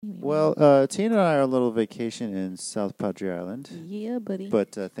Well, Tina and I are on a little vacation in South Padre Island, Yeah, buddy.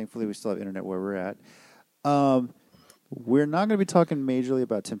 but thankfully we still have internet where we're at. Um, we're not going to be talking majorly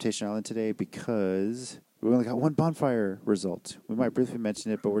about Temptation Island today because we only got one bonfire result. We might briefly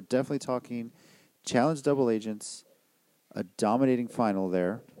mention it, but we're definitely talking Challenge Double Agents, a dominating final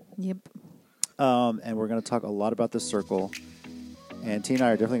there. Yep. And we're going to talk a lot about the circle. And Tina and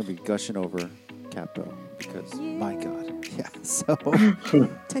I are definitely going to be gushing over Capo because, my God. Yeah, so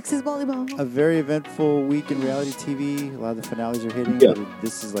Texas volleyball. a very eventful week in reality TV. A lot of the finales are hitting. Yeah. But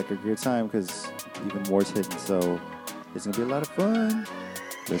this is like a great time because even more's hitting. So it's going to be a lot of fun.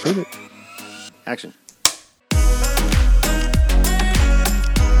 Let's hit it. Action.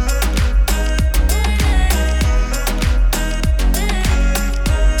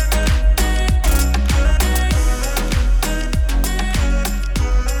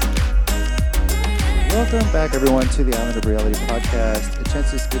 Welcome back, everyone, to the Island of Reality podcast, a chance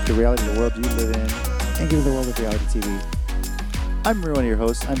to escape the reality of the world you live in and get into the world of reality TV. I'm one of your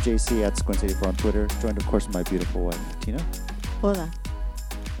hosts. I'm JC at Squint84 on Twitter, joined, of course, by my beautiful wife, Tina. Hola.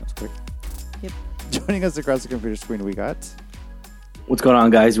 That was quick. Yep. Joining us across the computer screen, we got... What's going on,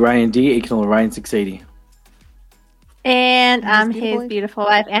 guys? Ryan D, aka Ryan 680. And His I'm beautiful his beautiful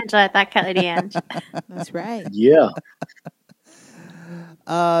wife, Angela, that Kelly DeAnge. That's right. Yeah.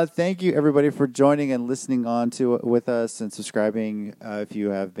 Thank you, everybody, for joining and listening on to with us and subscribing. If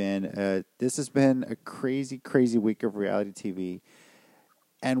you have been, this has been a crazy, crazy week of reality TV,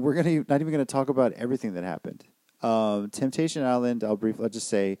 and we're not even gonna talk about everything that happened. Temptation Island. I'll just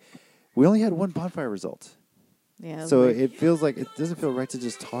say, we only had one bonfire result, Yeah. so it feels like it doesn't feel right to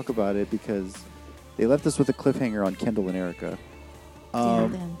just talk about it because they left us with a cliffhanger on Kendall and Erica.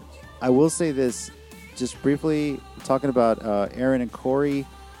 then. I will say this, just briefly talking about Aaron and Corey.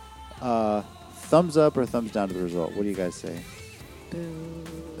 Thumbs up or thumbs down to the result? What do you guys say? Boo.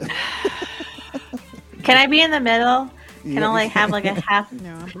 Can I be in the middle? Can I like have like a half?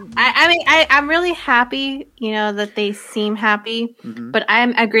 No, I'm booing. I'm really happy, that they seem happy, Mhm. but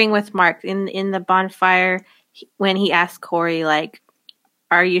I'm agreeing with Mark in the bonfire when he asked Corey like,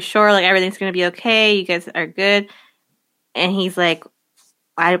 "Are you sure like everything's gonna be okay? You guys are good?" And he's like,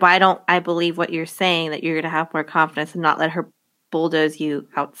 "Why don't I believe what you're saying that you're gonna have more confidence and not let her bulldoze you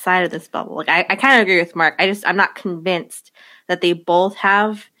outside of this bubble?" Like I kind of agree with Mark. I'm not convinced that they both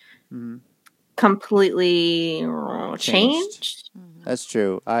have Mhm. completely changed. That's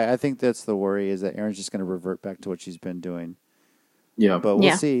true. I think that's the worry, is that Aaron's just going to revert back to what she's been doing. Yeah. But we'll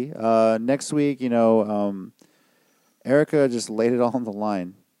Yeah. see. Next week, Erica just laid it all on the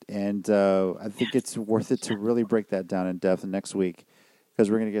line. And I think it's worth it to really break that down in depth next week because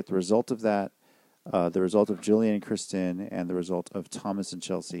we're going to get the result of that, the result of Julian and Kristen, and the result of Thomas and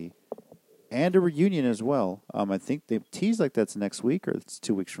Chelsea, and a reunion as well. I think they teased like that's next week or it's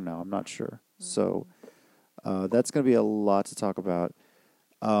 2 weeks from now. I'm not sure. So that's going to be a lot to talk about.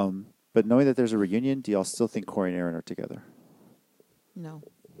 But knowing that there's a reunion, do y'all still think Corey and Aaron are together? No.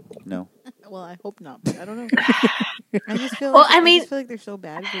 No. Well, I hope not. But I don't know. I just feel. Well, Like, I I mean- just feel like they're so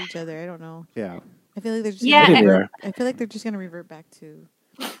bad for each other. I don't know. Yeah. I feel like they're just. Yeah, Gonna I- revert, I feel like they're just gonna revert back to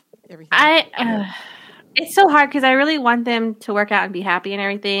everything. It's so hard because I really want them to work out and be happy and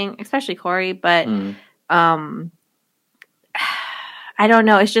everything, especially Corey. But Mm. I don't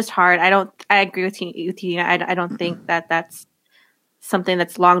know. It's just hard. I agree with you. I don't think that that's something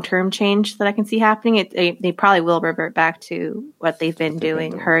that's long term change that I can see happening. They probably will revert back to what they've been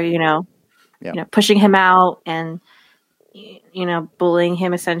doing. Her, Yeah. pushing him out and bullying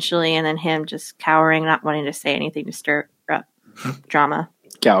him essentially, and then him just cowering, not wanting to say anything to stir up drama.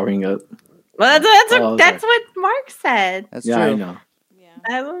 Cowering up. Well, Oh, okay. that's what Mark said. That's Yeah, true. I know. Yeah.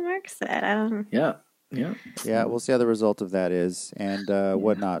 That's what Mark said. I don't. Yeah. Yeah. Yeah, we'll see how the result of that is and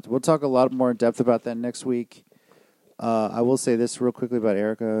whatnot. We'll talk a lot more in depth about that next week. I will say this real quickly about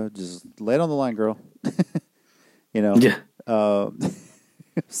Erica. Just lay it on the line, girl. Yeah.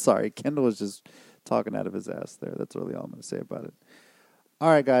 Sorry, Kendall was just talking out of his ass there. That's really all I'm going to say about it. All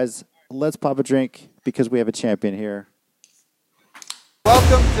right, guys, let's pop a drink because we have a champion here.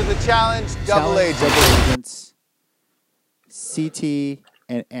 Welcome to the Challenge Double Challenge Agent. Double Agents, CT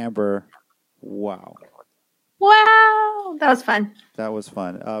and Amber. Wow. Wow, that was fun. That was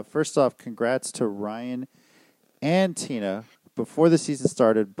fun. First off, congrats to Ryan and Tina. Before the season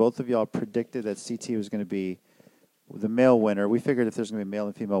started, both of y'all predicted that CT was going to be the male winner. We figured if there's going to be a male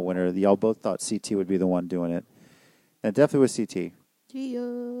and female winner, y'all both thought CT would be the one doing it. And it definitely was CT.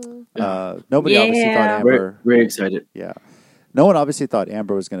 Nobody obviously thought Yeah. Amber. Very excited. Yeah. No one obviously thought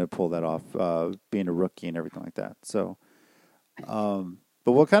Amber was going to pull that off, being a rookie and everything like that. So,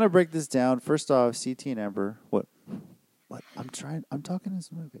 but we'll kind of break this down. First off, CT and Amber, what What? I'm talking to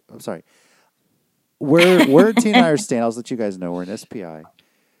some. I'm sorry. Where Tina and I are staying, I'll let you guys know. We're in SPI.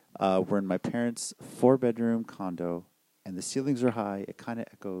 We're in my parents' 4-bedroom condo, and the ceilings are high. It kind of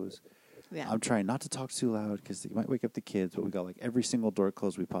echoes. Yeah. I'm trying not to talk too loud because you might wake up the kids, but we got like every single door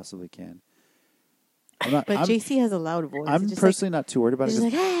closed we possibly can. But JC has a loud voice. I'm It's just personally not too worried about like, it.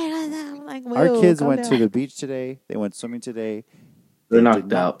 he's like, hey, I'm like, Our whoa, kids calm went down. to the beach today. They went swimming today. They're They knocked did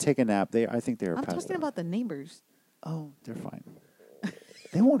not out. take a nap. I think they were I'm passed talking out. about the neighbors. Oh, they're fine.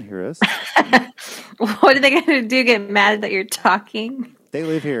 They won't hear us. What are they going to do? Get mad that you're talking? They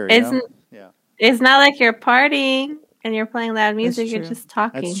live here. Yeah, It's not like you're partying and you're playing loud music. You're true. just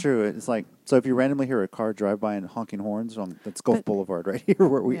talking. that's true. It's like, so if you randomly hear a car drive by and honking horns, that's Gulf Boulevard right here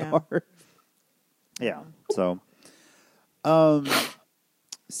where we Yeah. are. Yeah. So,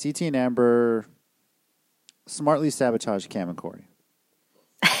 CT and Amber smartly sabotage Cam and Corey.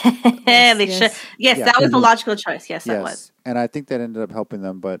 They Yes. should. Yes, Yeah. that was the logical choice. Yes, that was. Yes, and I think that ended up helping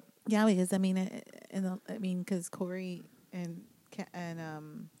them. But Yeah, because I mean, because Corey and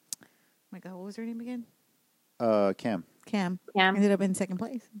my God, what was her name again? Cam, Cam Yeah. ended up in second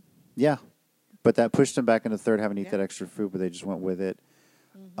place. yeah, but that pushed them back into third, having to eat that extra food, but they just went with it.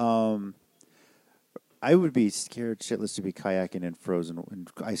 I would be scared shitless to be kayaking in frozen and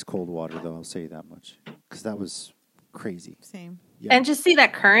ice cold water, though. I'll say you that much, because that was crazy. Same. Yeah. And just see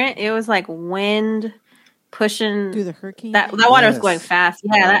that current. It was like wind pushing. Through the hurricane. That water was Yes. going fast.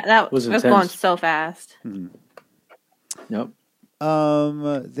 Yeah, that Was was intense. going so fast. Yep.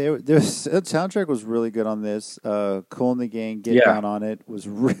 The soundtrack was really good on this. Cool and the Gang, Get Yeah. Down on It was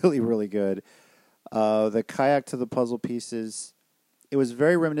really, really good. The kayak to the puzzle pieces, it was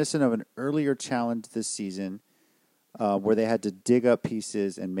very reminiscent of an earlier challenge this season, where they had to dig up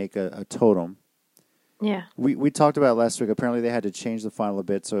pieces and make a totem. Yeah. We talked about it last week. Apparently, they had to change the final a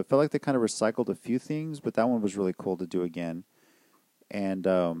bit, so it felt like they kind of recycled a few things, but that one was really cool to do again. And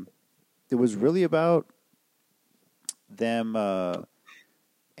it was really about them,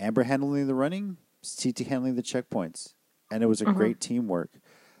 Amber handling the running, CT handling the checkpoints, and it was a great teamwork.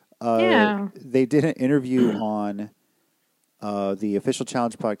 Yeah. They did an interview on the Official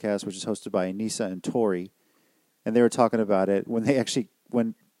Challenge podcast, which is hosted by Anissa and Tori, and they were talking about it when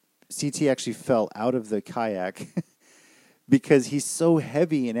CT actually fell out of the kayak because he's so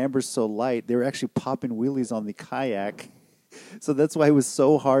heavy and Amber's so light. They were actually popping wheelies on the kayak, so that's why it was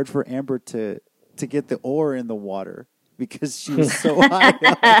so hard for Amber to get the oar in the water because she was so high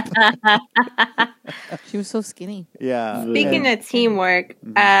up. She was so skinny. Yeah. Speaking And- of teamwork,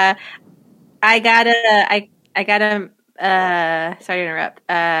 I gotta sorry to interrupt.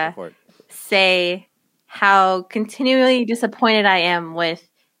 for it. Say how continually disappointed I am with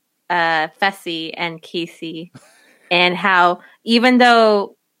Fessy and Casey, and how even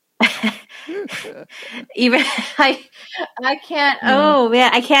though even I can't. Oh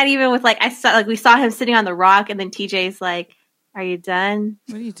man, I can't even with we saw him sitting on the rock, and then TJ's like, "Are you done?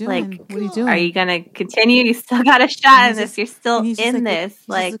 What are you doing? What are you doing? Are you gonna continue? You still got a shot in he's this. just- You're still And he's just in like, this. He's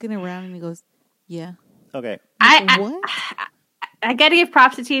Like just looking around and he goes, "Yeah." Okay. What? I got to give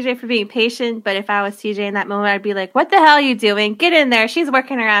props to TJ for being patient, but if I was TJ in that moment, I'd be like, "What the hell are you doing? Get in there! She's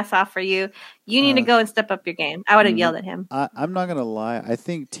working her ass off for you. You need to go and step up your game." I would have yelled at him. I'm not going to lie. I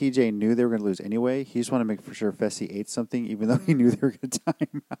think TJ knew they were going to lose anyway. He just wanted to make for sure Fessy ate something, even though he knew they were going to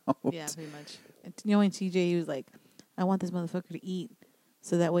time out. Yeah, pretty much. And when TJ, he was like, "I want this motherfucker to eat,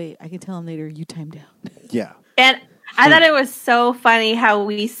 so that way I can tell him later you timed out." Yeah. And I thought it was so funny how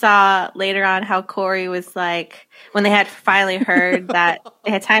we saw later on how Corey was like, when they had finally heard that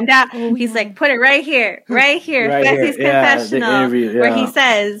they had timed out, he's like, "Put it right here, Right Fessy's here. Yeah, the confessional," interview, where yeah. he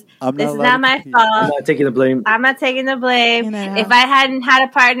says, I'm "This not is allowed not to my compete." I'm fault. not taking the blame. I'm not taking the blame. And then If I hadn't had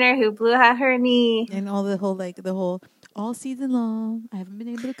a partner who blew out her knee." And all the whole all season long, I haven't been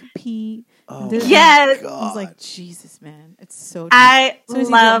able to compete. Oh, Yes. I was like, Jesus, man, it's so. I So is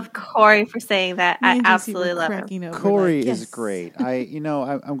he love Corey for saying that. Me I and JC were absolutely love him. cracking up. We're Corey like, is yes. great.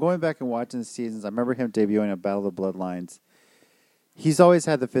 I'm going back and watching the seasons. I remember him debuting at Battle of the Bloodlines. He's always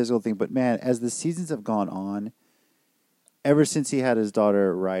had the physical thing, but man, as the seasons have gone on, ever since he had his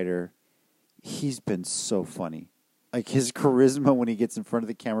daughter Ryder, he's been so funny. Like his charisma when he gets in front of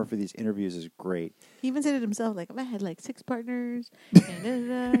the camera for these interviews is great. He even said it himself, like, "I had like 6 partners," and,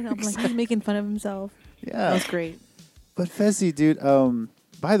 and I'm like, he's making fun of himself. That Yeah, was great. but Fessy, dude.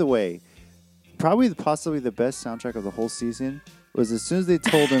 By the way, possibly the best soundtrack of the whole season was as soon as they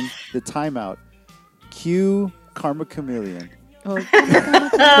told him the timeout. Cue Karma Chameleon. Oh,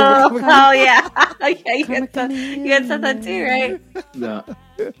 Oh yeah. Yeah, you Karma had said that too, right? No.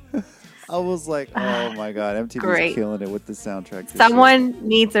 I was like, oh my god, MTV's Great. killing it with the soundtrack. this Someone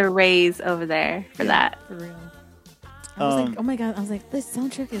needs a raise over there for Yeah. that. For real. I was like, oh my god! I was like, this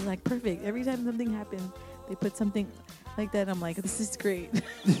soundtrack is like perfect. Every time something happens, they put something like that. I'm like, this is great.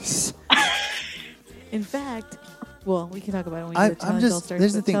 In fact, well, we can talk about it when we do the Challenge All Stars.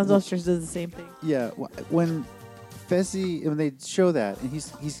 There's the thing. Challenge All Stars does the same thing. Yeah, when Fessy, when they show that, and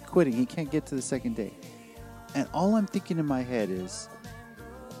he's quitting, he can't get to the second day, and all I'm thinking in my head is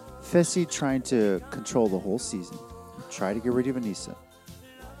Fessy trying to control the whole season, try to get rid of Anissa,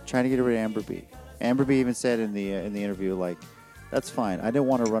 trying to get rid of Amber B. Amber B even said in the interview, like, that's fine. I didn't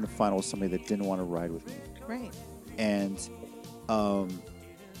want to run a final with somebody that didn't want to ride with me. Right. And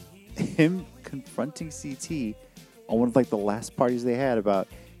him confronting CT on one of like the last parties they had about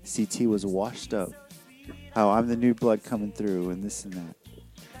CT was washed up, how I'm the new blood coming through and this and that.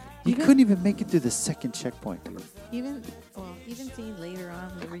 He couldn't even make it through the second checkpoint, dude. Even seeing later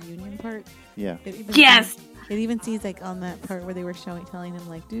on the reunion part. Yeah. Yes. It even sees like on that part where they were telling him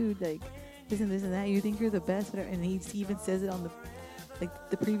like, dude, like this and that. You think you're the best, whatever. And he even says it on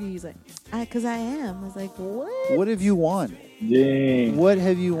the preview. He's like, because I am. I was like, what? What have you won? Dang. What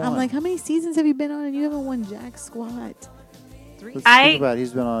have you won? I'm like, how many seasons have you been on and you haven't won jack squat? 3, Let's think about it.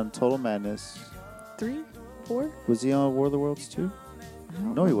 He's been on Total Madness. 3, 4. Was he on War of the Worlds too?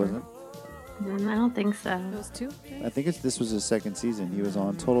 No, he wasn't. I don't think so. It was 2. I think this was his second season. He was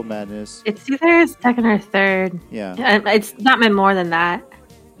on Total Madness. It's either second or third. Yeah. It's not been more than that.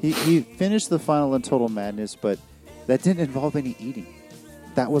 He finished the final in Total Madness, but that didn't involve any eating.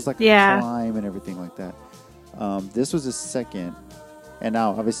 That was like a climb and everything like that. This was his second. And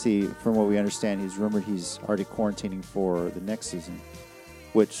now, obviously, from what we understand, he's rumored he's already quarantining for the next season,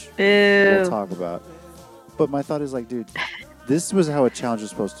 which we'll talk about. But my thought is like, dude, this was how a challenge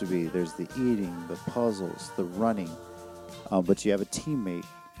was supposed to be. There's the eating, the puzzles, the running, but you have a teammate.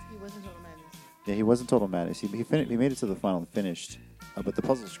 He wasn't Total Madness. Yeah, he wasn't Total Madness. He made it to the final and finished, but the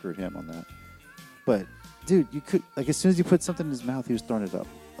puzzle screwed him on that. But, dude, you could, like, as soon as you put something in his mouth, he was throwing it up.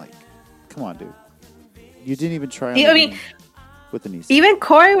 Like, come on, dude. You didn't even try with the knees. Even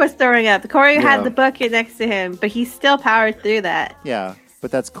Corey was throwing up. Corey had the bucket next to him, but he still powered through that. Yeah, but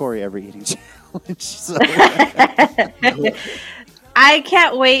that's Corey every eating challenge. So. I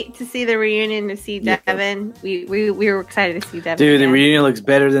can't wait to see the reunion to see Devin. We were excited to see Devin. Dude, the reunion looks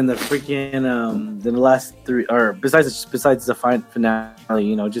better than the freaking than the last 3, or besides the finale.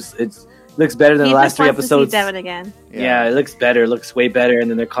 You know, just it looks better than the last 3 episodes. To see Devin again. Yeah, it looks better. It looks way better. And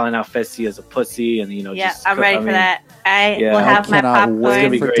then they're calling out Fessy as a pussy, and you know, yeah, I'm ready for that. I will have my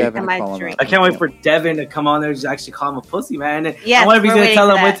popcorn and my drink. I can't wait for Devin to come on there and just actually call him a pussy, man. Yes, I wonder if he's gonna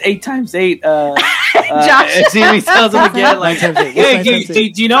tell him what's 8 times 8. Josh, see if he tells him again, like, hey,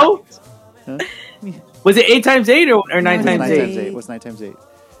 do you know? Huh? Was it 8 times 8 or 9 times 8? What's 9 times 8?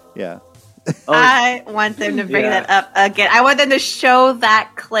 Yeah. I want them to bring that up again. I want them to show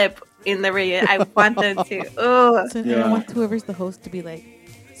that clip in the reunion. I want them to. Ooh. So I want whoever's the host to be like,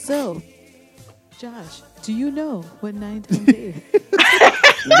 so, Josh, do you know what 9 times 8 is?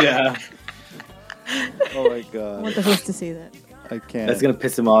 Yeah. Oh my god. I want the host to say that. I can't. That's gonna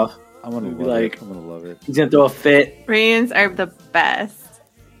piss him off. I'm gonna love like, it. I'm gonna love it. He's gonna throw a fit. Reunions are the best.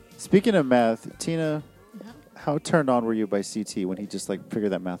 Speaking of math, Tina, how turned on were you by CT when he just like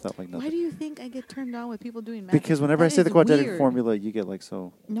figured that math out like nothing? Why do you think I get turned on with people doing math? Because whenever that I say the quadratic weird. formula, you get like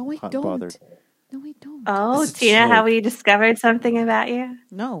so no, I hot don't. and bothered. No, I don't. Oh, It's a Tina, joke. have we discovered something about you?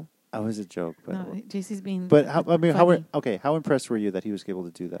 No. I was a joke, but No, JC's being. but how, I mean, funny. how impressed were you that he was able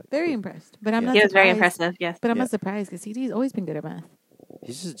to do that? Very impressed, but I'm Yeah. not. He was very surprised. impressive. Yes. But I'm Yeah. not surprised because CD's always been good at math.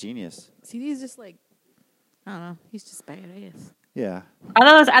 He's just a genius. CD's just like, I don't know. He's just bad, I guess. Yeah. I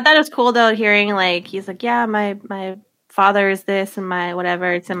thought it was cool though hearing like he's like, yeah, my father is this and my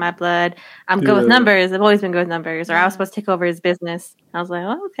whatever, it's in my blood. I'm good with numbers. I've always been good with numbers. Or I was supposed to take over his business. I was like,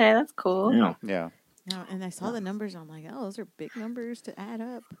 oh, okay, that's cool. Yeah. Yeah. No, and I saw the numbers. I'm like, oh, those are big numbers to add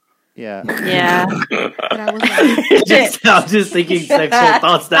up. Yeah. Yeah. But I was like, I'm just thinking sexual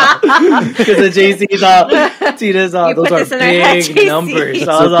thoughts now. Because the JC's all, Tina's all, You those put are this in her head, big JC. numbers. So Those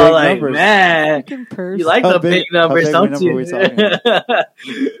I was are all big like, numbers. man, fucking purse. you like How the big- big how numbers, big don't number you? are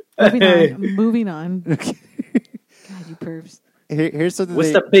we talking Moving on. God, you pervs. Here's something.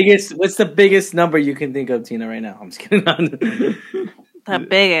 What's the biggest number you can think of, Tina, right now? I'm just kidding. The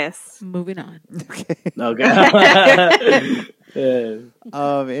biggest. Moving on. Okay.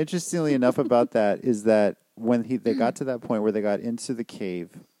 Interestingly enough about that is that when they got to that point where they got into the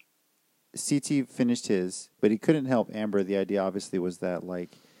cave, CT finished his, but he couldn't help Amber. The idea obviously was that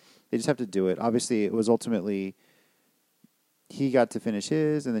like they just have to do it. Obviously, it was ultimately he got to finish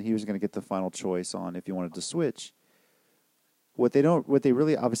his, and then he was going to get the final choice on if he wanted to switch. What they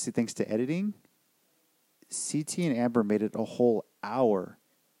really obviously thanks to editing, CT and Amber made it a whole hour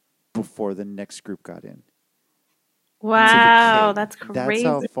before the next group got in. Wow, that's That's crazy.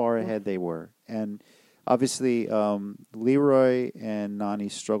 how far ahead they were. And obviously, Leroy and Nani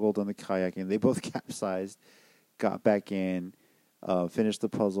struggled on the kayaking. They both capsized, got back in, finished the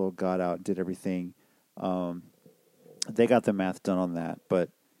puzzle, got out, did everything. They got the math done on that. But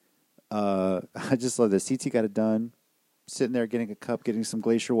I just love this. CT got it done, sitting there getting a cup, getting some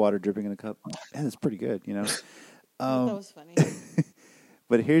glacier water dripping in a cup. And it's pretty good, you know. that was funny.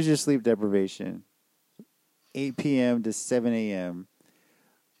 But here's your sleep deprivation. 8 p.m. to 7 a.m.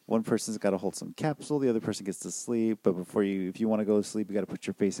 One person's got to hold some capsule. The other person gets to sleep. But if you want to go to sleep, you got to put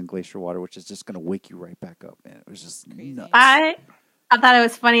your face in glacier water, which is just going to wake you right back up. Man, it was just nuts. I thought it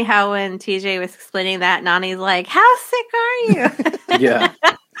was funny how when TJ was explaining that, Nani's like, "How sick are you?" Yeah.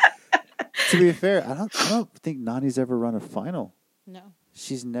 To be fair, I don't think Nani's ever run a final. No.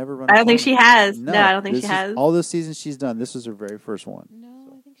 She's never run. I a don't think final. she has. No, I don't think this she is- has. All the seasons she's done, this was her very first one.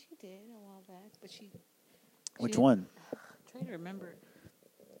 No, I think she did a while back, but she. Which one? I'm trying to remember.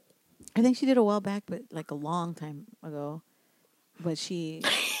 I think she did a while back, but like a long time ago. But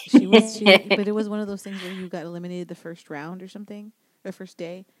but it was one of those things where you got eliminated the first round or something, or first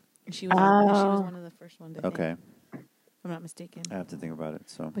day, and she was one of the first ones. I think, Okay, if I'm not mistaken. I have to think about it.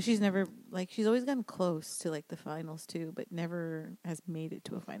 So, But she's never she's always gotten close to like the finals too, but never has made it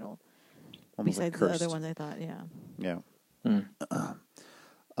to a final. almost like Besides the cursed. other ones, I thought, yeah. Yeah. Hmm.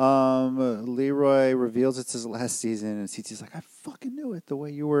 Leroy reveals it's his last season, and CT's like, "I fucking knew it. The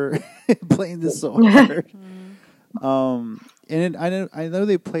way you were playing this so hard." I know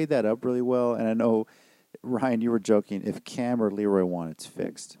they played that up really well, and I know Ryan, you were joking. If Cam or Leroy won, it's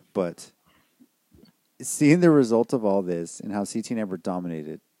fixed. But seeing the result of all this and how CT and Amber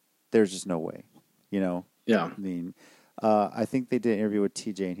dominated, there's just no way. You know. Yeah. I mean, I think they did an interview with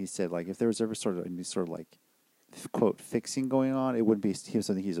TJ, and he said like if there was ever any sort of like quote fixing going on, it wouldn't be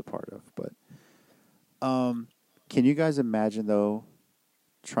something he's a part of. But can you guys imagine though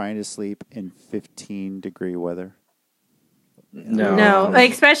trying to sleep in 15-degree weather? No. No,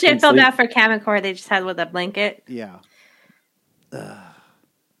 like, especially I Couldn't felt sleep. bad for Cam and Corey. They just had with a blanket. Yeah. I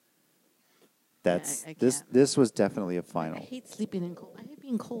can't. This was definitely a I final. hate sleeping in cold. I hate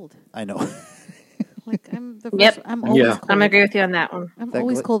being cold. I know. Like I'm the first. Yep. I'm always Yeah. cold. I'm gonna agree with you on that one. I'm That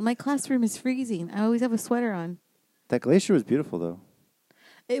always gla- cold. My classroom is freezing. I always have a sweater on. That glacier was beautiful though.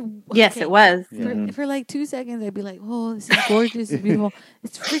 Yes, Okay, it was. For like 2 seconds, I'd be like, "Oh, this is gorgeous, it's beautiful."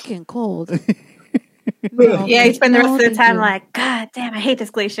 It's freaking cold. No, Yeah, you spend the rest no, of the thank time you. like, God damn, I hate this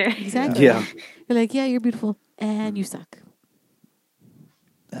glacier. Exactly. Yeah. You're like, yeah, you're beautiful, and you suck.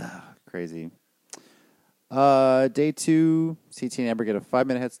 Crazy. Day 2, CT and Amber get a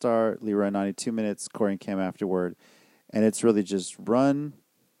 5-minute head start. Leroy 92 minutes. Corey and Cam afterward, and it's really just run,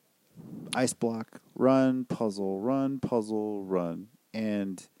 ice block, run, puzzle, run,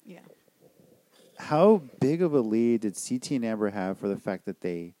 and Yeah. how big of a lead did CT and Amber have for the fact that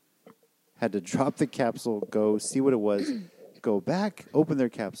they had to drop the capsule, go see what it was, go back, open their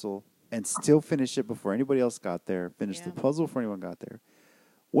capsule, and still finish it before anybody else got there, finish the Yeah. puzzle before anyone got there.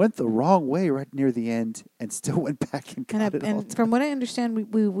 Went the wrong way right near the end and still went back and got it all And from what I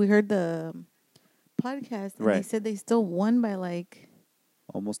understand, we heard the podcast, and they Right. said they still won by like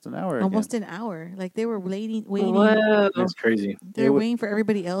almost an hour. almost again. an hour. Like they were waiting. Whoa. That's crazy. They It were wa- waiting for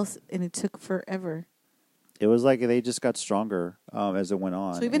everybody else, and it took forever. It was like they just got stronger as it went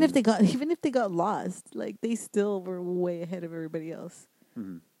on. So even if and- they got lost, like they still were way ahead of everybody else.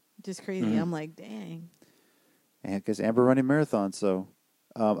 Mhm. Just crazy. I'm like, dang. And because Amber running marathons, so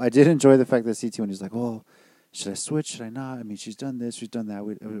I did enjoy the fact that CT when he's like, "Well, should I switch? Should I not? I mean, she's done this, she's done that.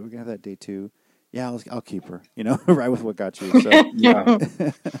 We're gonna have that day 2. Yeah, I'll keep her. You know, right with what got you." So Yeah.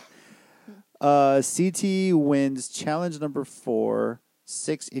 CT wins challenge number 4,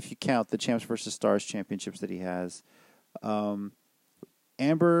 6 if you count the Champs versus Stars championships that he has.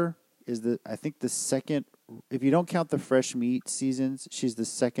 Amber is I think the second. If you don't count the fresh meat seasons, she's the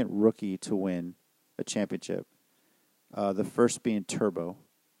second rookie to win a championship. The first being Turbo,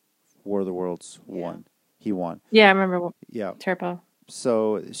 War of the Worlds won. He won. Yeah, I remember Yeah. Turbo.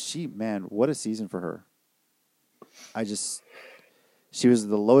 So what a season for her. She was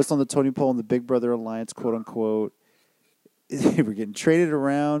the lowest on the totem pole in the Big Brother Alliance, quote unquote. They were getting traded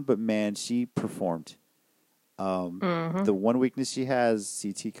around, but man, she performed. The one weakness she has,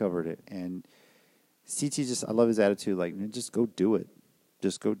 CT covered it, and CT I love his attitude. Like, man, just go do it,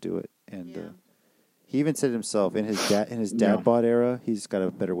 and he even said it himself in his dad bod era, he's got a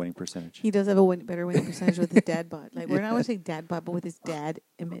better winning percentage. He does have a better winning percentage with his dad bod. Like we're not going to say dad bod, but with his dad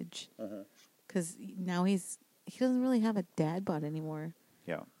image. Because now he doesn't really have a dad bod anymore.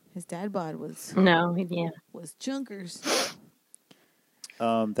 Yeah. His dad bod was junkers.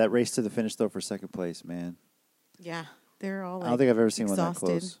 That race to the finish though for second place, man. Yeah, they're all. Like, I don't think I've ever seen one that exhausted.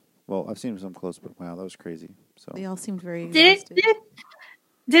 close. Well, I've seen some close, but wow, that was crazy. So They all seemed very Did exhausted.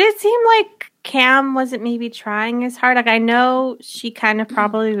 did it seem like Cam wasn't maybe trying as hard? Like I know she kind of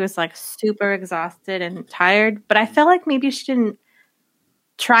probably was like super exhausted and tired, but I felt like maybe she didn't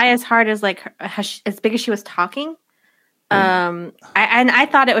try as hard as like as big as she was talking. I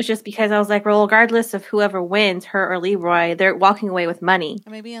thought it was just because I was like, well, regardless of whoever wins, her or Leroy, they're walking away with money.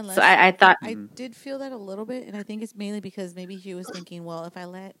 Maybe unless So I thought I did feel that a little bit, and I think it's mainly because maybe she was thinking, well, if I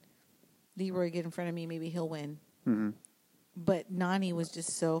let Leroy get in front of me, maybe he'll win. Mhm. But Nani was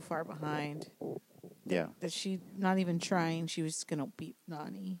just so far behind yeah, that she not even trying. She was gonna beat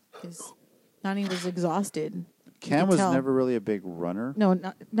Nani because Nani was exhausted. Cam could was tell. never really a big runner. No,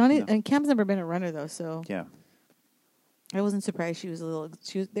 Nani. No. And Cam's never been a runner though, so Yeah, I wasn't surprised she was a little.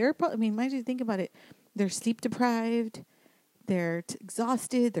 She was. They're. I mean, mind you, think about it. They're sleep deprived. They're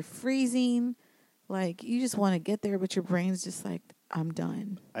exhausted. They're freezing. Like you just want to get there, but your brain's just like, I'm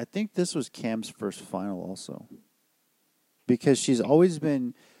done. I think this was Cam's first final also, because she's always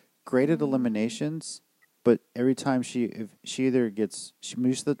been great at eliminations, but every time if she either gets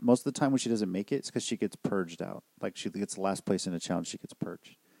most of the time when she doesn't make it, it's because she gets purged out. Like she gets last place in a challenge, she gets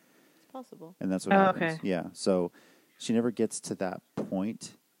purged, It's possible. and that's what Oh, happens. okay. Yeah, so she never gets to that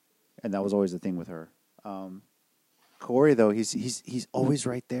point, and that was always the thing with her. Corey though, he's always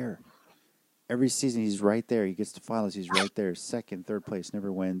right there. Every season he's right there. He gets to finals, he's right there. Second, third place,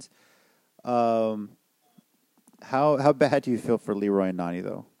 never wins. How bad do you feel for Leroy and Nani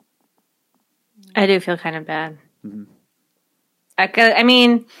though? I do feel kind of bad. Mhm. I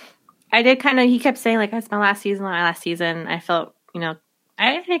mean, I did kind of. He kept saying like, "That's my last season. My last season." I felt,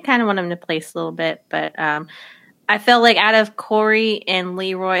 I kind of want him to place a little bit, but I felt like out of Corey and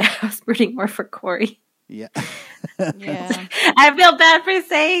Leroy, I was rooting more for Corey. Yeah. Yeah. I feel bad for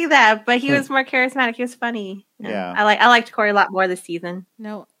saying that, but he was more charismatic. He was funny. Yeah. I liked Corey a lot more this season.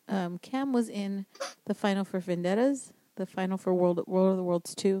 No, Cam was in the final for Vendettas, the final for World of the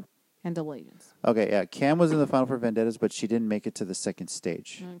Worlds 2, and Double Agents. Okay, yeah. Cam was in the final for Vendettas, but she didn't make it to the second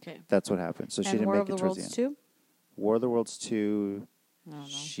stage. Okay. That's what happened. So she And didn't War make of it the towards Worlds the end. 2? War of the Worlds 2, I don't know.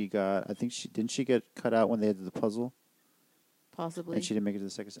 she got, I think didn't she get cut out when they did the puzzle? Possibly. And she didn't make it to the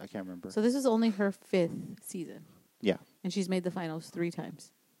second, I can't remember. So this is only her 5th season. Yeah, And she's made the finals 3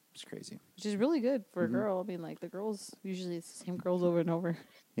 times, it's crazy. which is really good for Mm-hmm. a girl. I mean, like, the girls, usually it's the same girls over and over.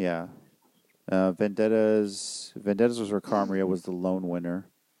 Yeah. Vendettas was where Cara Maria was the lone winner,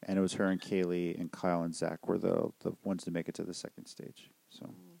 and it was her and Kaylee and Kyle and Zach were the ones to make it to the second stage. So,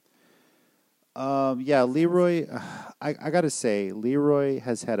 yeah, Leroy, I got to say, Leroy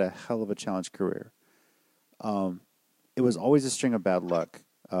has had a hell of a challenge career. It was always a string of bad luck.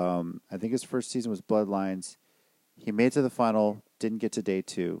 I think his first season was Bloodlines. He made it to the final, didn't get to day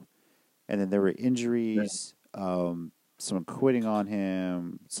 2, and then there were injuries, someone quitting on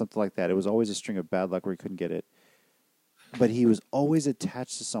him, something like that. It was always a string of bad luck where he couldn't get it. But he was always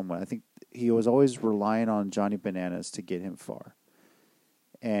attached to someone. I think he was always relying on Johnny Bananas to get him far.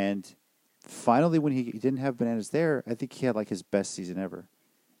 And finally, when he didn't have Bananas there, I think he had like his best season ever.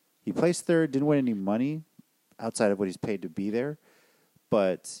 He placed third, didn't win any money outside of what he's paid to be there.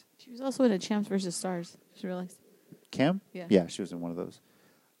 But She was also in a Champs versus Stars. Just realized. Cam? Yeah. She was in one of those.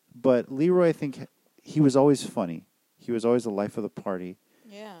 But Leroy, I think he was always funny. He was always the life of the party.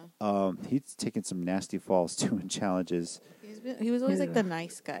 Yeah. He's taken some nasty falls too in challenges. He was always like the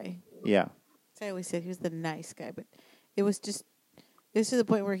nice guy. Yeah. I always said he was the nice guy, but it was to the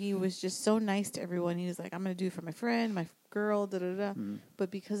point where he was just so nice to everyone. He was like, I'm going to do it for my friend, my girl, da-da-da. Mhm. But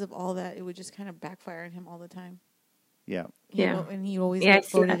because of all that, it would just kind of backfire on him all the time. Yeah. Yeah. And he always Yeah, I get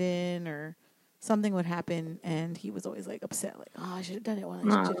see voted that. in or something would happen, and he was always like upset, like, oh, I should have done it when I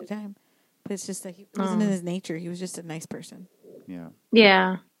No. should have time. But it's just like it wasn't in his nature. He was just a nice person. Yeah.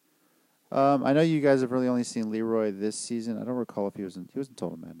 Yeah. I know you guys have really only seen Leroy this season. I don't recall if he was in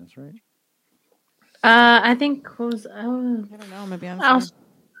Total Madness, right? I think I don't know. Maybe I'm I sorry.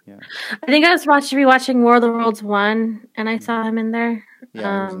 Yeah. think I was rewatching War of the Worlds 1, and I saw him in there.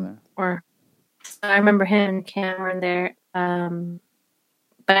 Yeah, he was in there. Or I remember him and Cam were in there.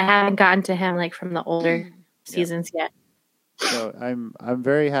 But I haven't gotten to him like from the older seasons yet. So I'm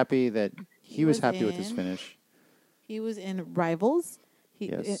very happy that he was was happy with his in- finish. He was in Rivals.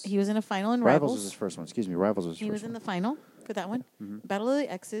 Yes. He was in a final in Rivals was Rivals. his first one. Excuse me, Rivals was his He first was in one. the final for that one. Mhm. Battle of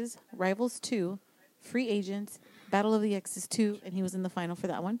the Exes, Rivals 2, Free Agents, Battle of the Exes 2, and he was in the final for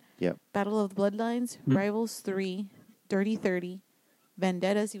that one. Yep. Battle of the Bloodlines, Rivals 3, Dirty 30,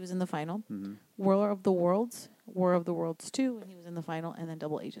 Vendettas, he was in the final. Mhm. War of the Worlds 2, and he was in the final, and then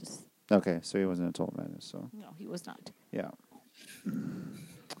Double Agents. Okay, so he wasn't in Total Madness. So No, he was not. yeah.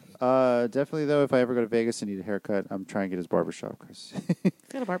 Definitely though. If I ever go to Vegas and need a haircut, I'm trying to get his barbershop because He's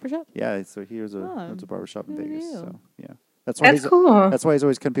got a barbershop? yeah. So he was Oh, owns a barbershop in good for Vegas. you. So yeah, that's why That's cool. That's why he's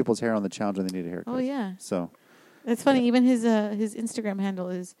always cutting people's hair on the challenge when they need a haircut. Oh, yeah. So That's funny. Even his Instagram handle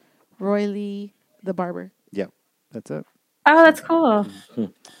is Roy Lee the Barber. yeah, that's it. Oh, that's cool.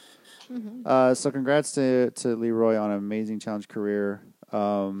 So congrats to Leroy on an amazing challenge career.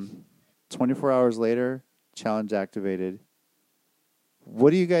 24 hours later, challenge activated.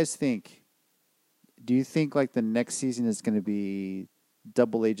 What do you guys think? Do you think like the next season is going to be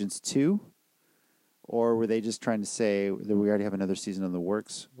Double Agents 2? Or were they just trying to say that we already have another season in the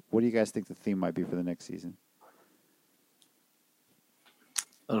works? What do you guys think the theme might be for the next season?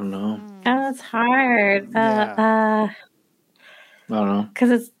 I don't know. Oh, it's hard. Yeah. I don't know.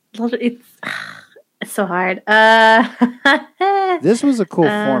 Because it's so hard. This was a cool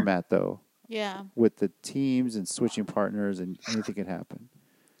format, though, Yeah. with the teams and switching partners, and anything could happen.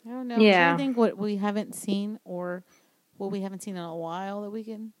 I don't know. Yeah. I think what we haven't seen or what we haven't seen in a while that we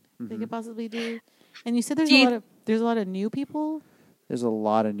can they could possibly do. And you said there's a lot of new people. There's a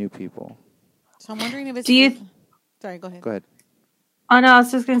lot of new people. So I'm wondering if it's Do you- Sorry, go ahead. Go ahead. Oh no, I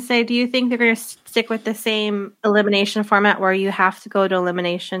was just gonna say, do you think they're gonna stick with the same elimination format where you have to go to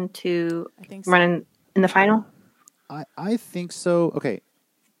elimination to I think so. run in the final? I think so. Okay.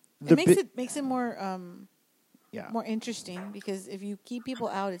 It makes it more Yeah. more interesting because if you keep people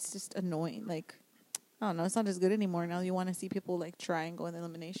out, it's just annoying. Like I don't know, it's not as good anymore. Now you want to see people like try and go in the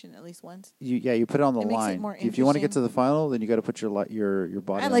elimination at least once. You put it on the It makes it line. more If you want to get to interesting. the final, then you got to put your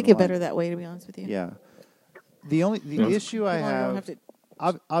body. I on like the it better line. that way, to be honest with you. Yeah. The issue I People don't have,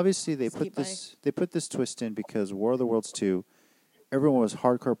 to obviously they skip put this twist in because War of the Worlds 2, everyone was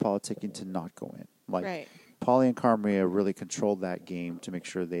hardcore politicking to not go in. Like right. Polly and Carmaria really controlled that game to make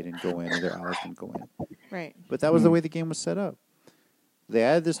sure they didn't go in or their allies didn't go in. Right. But that was the way the game was set up. They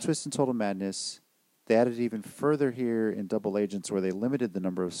added this twist in Total Madness. They added it even further here in Double Agents where they limited the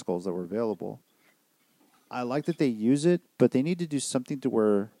number of skulls that were available. I like that they use it, but they need to do something to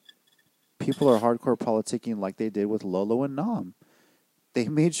where people are hardcore politicking like they did with Lolo and Nam. They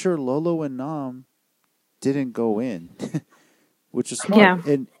made sure Lolo and Nam didn't go in, which is smart.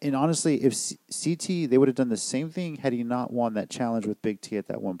 Yeah. And honestly, if CT, they would have done the same thing had he not won that challenge with Big T at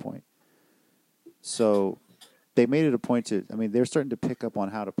that one point. So they made it a point to, I mean, they're starting to pick up on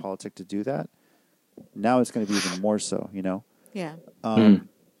how to politic to do that. Now it's going to be even more so, you know? Yeah.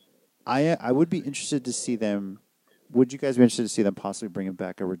 I would be interested to see them, would you guys be interested to see them possibly bringing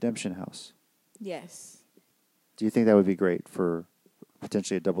back a Redemption House? Yes. Do you think that would be great for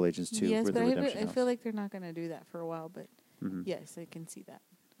potentially a Double Agents 2 Yes, with but the I Redemption House? feel like they're not going to do that for a while. But Mhm. yes, I can see that.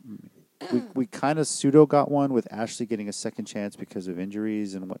 We kind of pseudo got one with Ashley getting a second chance because of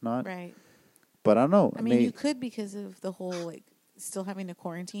injuries and whatnot. Right. But I don't know. I mean, you could because of the whole like still having to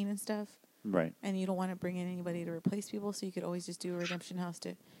quarantine and stuff, Right. and you don't want to bring in anybody to replace people, so you could always just do a Redemption House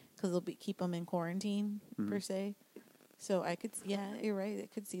because they'll keep them in quarantine per se. So I could, yeah, you're right. I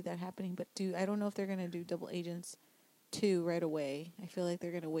could see that happening, but I don't know if they're gonna do Double Agents 2 right away. I feel like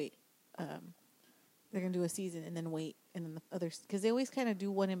they're gonna wait. They're gonna do a season and then wait, and then the others because they always kind of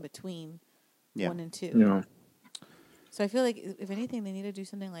do one in between, Yeah. 1 and 2. Yeah. So I feel like if anything, they need to do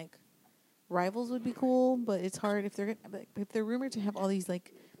something like Rivals would be cool, but it's hard if they're rumored to have all these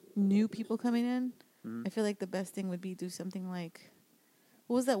like new people coming in. I feel like the best thing would be do something like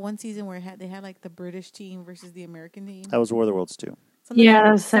what was that one season where they had like the British team versus the American team? That was War of the Worlds 2. Something Yeah, like,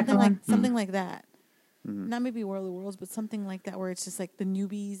 that was the second something like one. something like that. Not maybe World of the Worlds, but something like that where it's just like the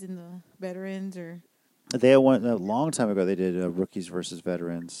newbies and the veterans, or They had one a long time ago. They did rookies versus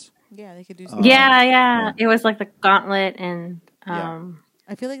veterans. yeah, they could do something. Yeah, yeah. It was like the gauntlet and Yeah.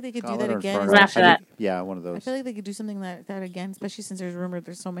 I feel like they could Gauntlet do or that again. Inferno. After that. Yeah, one of I those. feel like they could do something like that again, especially since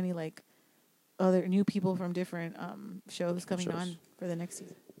there's so many like other new people from different shows coming Shows. on for the next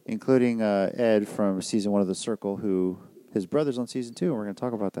season. Including Ed from season 1 of The Circle, who his brother's on season 2, and we're going to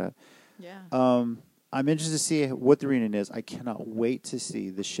talk about that. Yeah. I'm interested to see what the reunion is. I cannot wait to see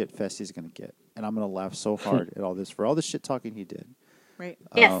the shit fest he's going to get. And I'm going to laugh so hard at all this for all the shit talking he did. Right.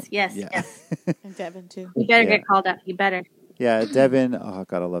 yes, yes, yeah. yes. And Devin too. You better Yeah. get called out. You better. Yeah, Devin. Oh,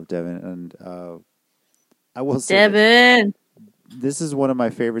 God, I love Devin. And I will say Devin. this is one of my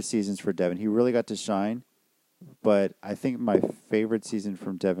favorite seasons for Devin. He really got to shine. But I think my favorite season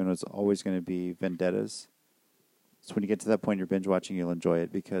from Devin was always going to be Vendettas. So when you get to that point you're binge watching, you'll enjoy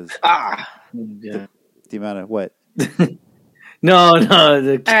it because Yeah. the amount of what? No,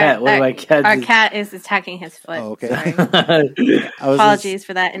 the cat. One of my cats. Our cat is attacking his foot. Oh, okay. Sorry. I was Apologies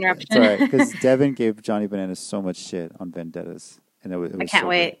for that interruption. It's all right, because Devin gave Johnny Bananas so much shit on Vendettas. And it was I can't so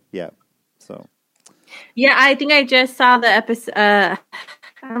wait. good. Yeah. So, Yeah, I think I just saw the episode.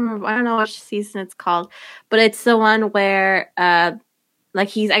 I don't know which season it's called, but it's the one where like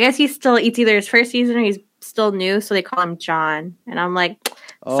I guess it's either his first season or he's still new, so they call him John. And I'm like, it's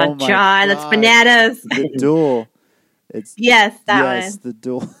not John, that's bananas. The duel. It's yes, that one. The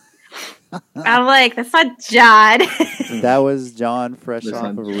duel. I'm like, that's not John. That was John, fresh off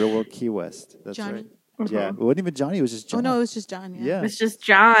of Real World Key West. That's Johnny. right. Yeah, it wasn't even Johnny. It was just John. Oh no, it was just John. Yeah. It was just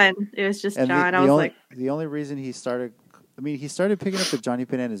John. And I was like, the only reason he started picking up the Johnny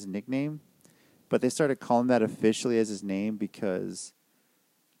Bananas nickname, but they started calling that officially as his name because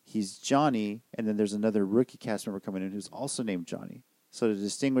he's Johnny, and then there's another rookie cast member coming in who's also named Johnny. So to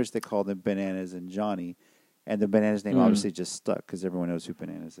distinguish, they called them Bananas and Johnny, and the Bananas name obviously just stuck because everyone knows who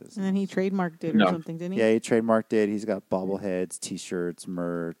Bananas is. And then he trademarked it or something, didn't he? Yeah, he trademarked it. He's got bobbleheads, T-shirts,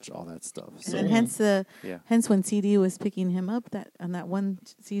 merch, all that stuff. So, And hence when CD was picking him up on that one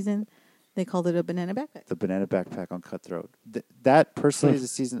season, they called it a banana backpack. The banana backpack on Cutthroat. That personally is a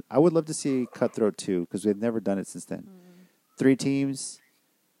season I would love to see Cutthroat 2 because we've never done it since then. 3 teams.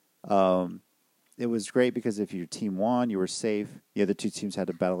 It was great because if your team won, you were safe. The other 2 teams had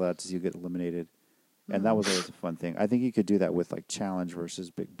to battle out to see who get eliminated. And that was always a fun thing. I think you could do that with like Challenge versus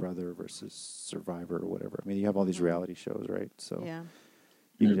Big Brother versus Survivor or whatever. I mean, you have all these reality shows, right? So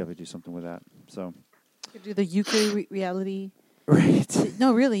you could definitely do something with that. So you could do the UK reality. Right.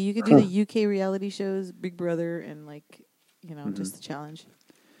 No, really, you could do the UK reality shows, Big Brother, and just the Challenge.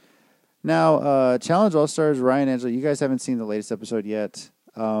 Now, Challenge All Stars, Ryan, Angela, you guys haven't seen the latest episode yet,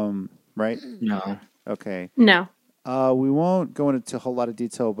 right? No. Okay. no. We won't go into a whole lot of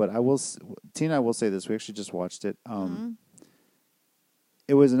detail, but Tina, I will say this. We actually just watched it.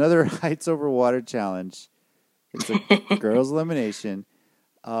 It was another Heights Over Water challenge. It's a girls' elimination.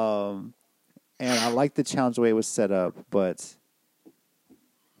 And I like the challenge the way it was set up, but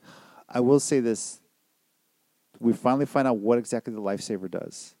I will say this. We finally find out what exactly the lifesaver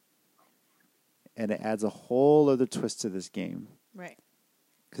does. And it adds a whole other twist to this game. Right.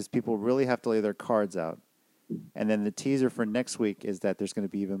 Because people really have to lay their cards out. And then the teaser for next week is that there's going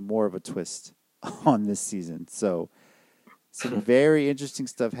to be even more of a twist on this season. So some very interesting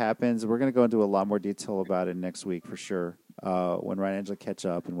stuff happens. We're going to go into a lot more detail about it next week for sure. When Ryan and Angela catch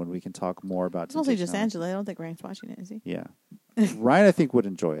up and when we can talk more about it. It's mostly just Angela. I don't think Ryan's watching it, is he? Yeah. Ryan, I think, would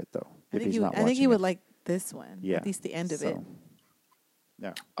enjoy it, though, if he's not watching I think he would it. like this one. Yeah. At least the end of it.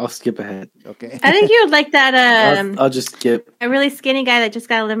 Yeah. I'll skip ahead. Okay. I think you would like that. I'll just skip. A really skinny guy that just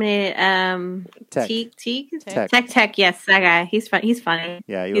got eliminated. Tech. Tech. Yes, that guy. He's fun. He's funny.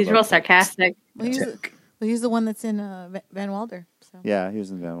 Yeah, he's real sarcastic. Well, he's the one that's in Van Wilder. So. Yeah, he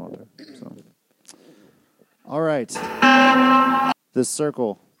was in Van Wilder. So. All right. The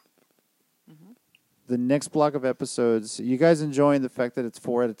Circle. The next block of episodes. You guys enjoying the fact that it's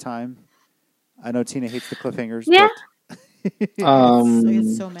 4 at a time? I know Tina hates the cliffhangers. Yeah.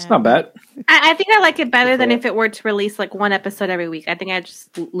 It's so mad. It's not bad. I think I like it better than if it were to release like one episode every week. I think I'd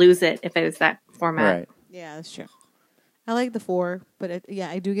just lose it if it was that format. Right. Yeah, that's true. I like the 4, but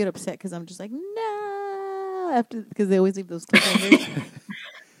I do get upset because I'm just like, no, because they always leave those cliffhangers.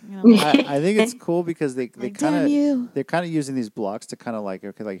 I think it's cool because they're kind of using these blocks to kind of like,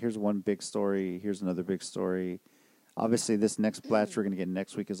 okay, like here's one big story, here's another big story. Obviously, this next batch we're going to get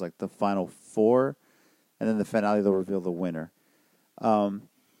next week is like the final 4, and then the finale they'll reveal the winner.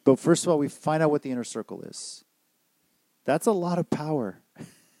 But first of all, we find out what the inner circle is. That's a lot of power.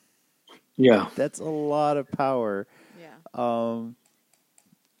 Yeah, that's a lot of power. Yeah.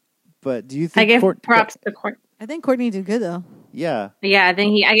 But do you think I give props to Courtney? I think Courtney did good though. Yeah. Yeah, I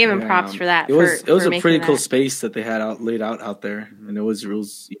think I gave him props for that. It was a pretty cool that. space that they had laid out there, and it was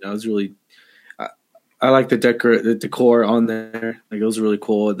really. I like the decor on there. Like it was really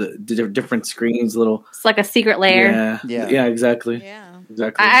cool. The different screens, little. It's like a secret lair. Yeah, exactly. Yeah.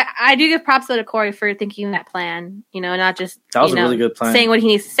 Exactly. I do give props to Corey for thinking that plan. Not just that was a really good plan. Saying what he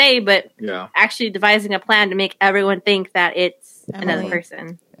needs to say, but yeah, actually devising a plan to make everyone think that it's another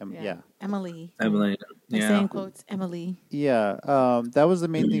person. Emily. Yeah. Saying quotes, Emily. Yeah. That was the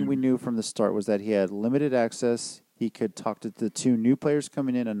main thing we knew from the start was that he had limited access. He could talk to the 2 new players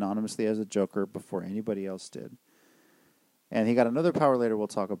coming in anonymously as a Joker before anybody else did. And he got another power later we'll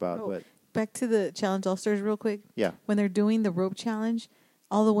talk about. But back to the Challenge All Stars real quick. Yeah. When they're doing the rope challenge,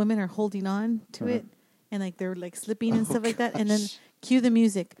 all the women are holding on to it and like they're like slipping and stuff like that. And then cue the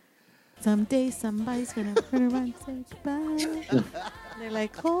music. Someday somebody's gonna turn around and say goodbye. They're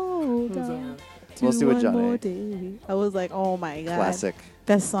like, hold on. Mostly with Johnny. Day. I was like, oh my god. Classic.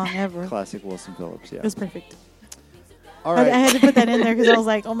 Best song ever. Classic Wilson Phillips, yeah. It was perfect. All right. I had to put that in there because I was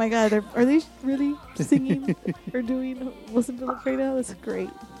like, oh my god, are they really singing or doing Wilson Phillips right now? That's great.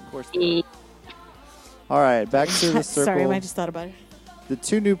 Of course. All right, back to the circle. Sorry, I just thought about it. the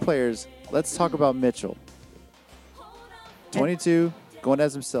two new players. Let's talk about Mitchell. 22, going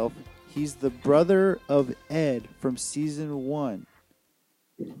as himself. He's the brother of Ed from season 1.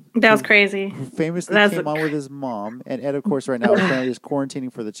 That was crazy. Who famously That's came on with his mom. And Ed, of course, right now apparently is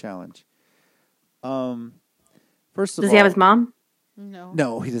quarantining for the challenge. First of all, Does he have his mom? No.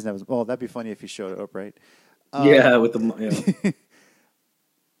 No, he doesn't have his. Oh, that'd be funny if he showed up, right? Yeah, with the yeah.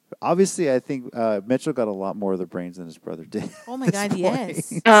 Obviously, I think Mitchell got a lot more of the brains than his brother did. Oh my at God, this yes.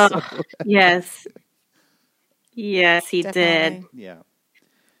 point. Oh, yes. Yes, he Definitely. Yeah.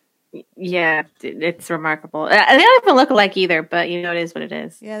 did. Yeah, it's remarkable. They don't even look alike either, but you know, it is what it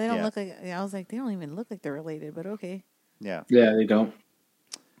is. Yeah, they don't Yeah. look like. I was like, they don't even look like they're related, but okay. Yeah. Yeah, they don't.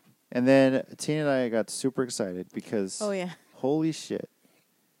 And then Tina and I got super excited because, Oh yeah. holy shit,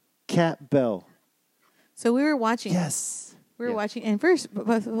 Cat Bell. So we were watching. Yes. We were Yeah. watching, and first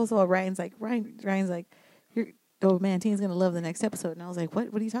of all, Ryan's like, oh man, Tina's gonna love the next episode, and I was like,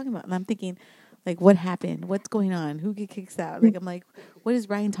 what are you talking about? And I'm thinking, like, what happened? What's going on? Who get kicked out? Like, I'm like, what is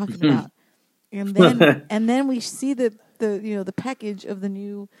Ryan talking about? And then we see the package of the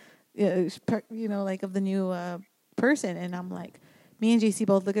new, of the new person, and I'm like, me and JC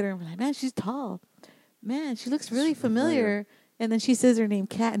both look at her and we're like, man, she's tall, man, she looks really familiar. And then she says her name,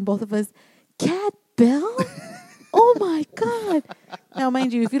 Cat, and both of us, Cat Bell. Oh my God! Now,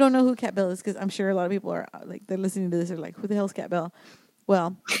 mind you, if you don't know who Cat Bell is, because I'm sure a lot of people are like, they're listening to this, are like, who the hell's Cat Bell?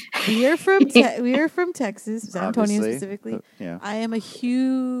 Well, we are from Texas, San Antonio Obviously. specifically. Yeah. I am a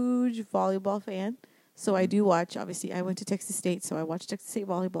huge volleyball fan, so I do watch. Obviously, I went to Texas State, so I watch Texas State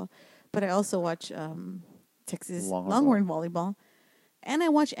volleyball, but I also watch Texas Longhorn volleyball. And I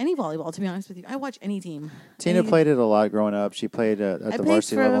watch any volleyball, to be honest with you. I watch any team. Tina played it a lot growing up. She played at the played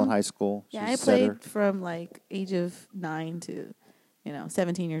varsity level in from- high school. Yeah, She's I a setter. played from like age of 9 to,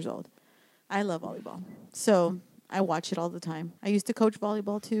 17 years old. I love volleyball. So I watch it all the time. I used to coach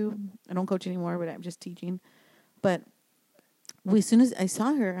volleyball too. I don't coach anymore, but I'm just teaching. But as soon as I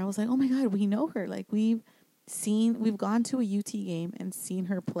saw her, I was like, oh my God, we know her. Like we've gone to a UT game and seen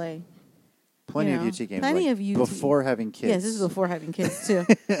her play. Plenty you of know, UT games. plenty like, of UT. Before having kids. Yes, this is before having kids too.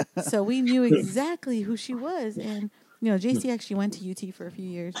 So we knew exactly who she was, and JC actually went to UT for a few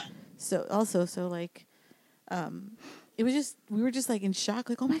years. So it was just we were just like in shock,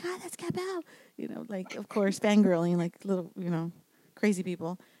 like, oh my God, that's Cat Bell. Like of course fangirling like little crazy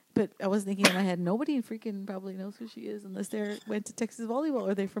people. But I was thinking in my head, nobody freaking probably knows who she is unless they went to Texas volleyball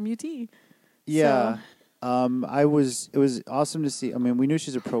or they're from UT. Yeah. So, It was awesome to see. I mean, we knew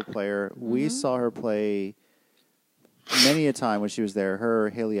she's a pro player. We saw her play many a time when she was there. Her,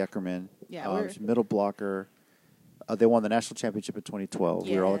 Haley Eckerman. Yeah, she's middle blocker. They won the national championship in 2012.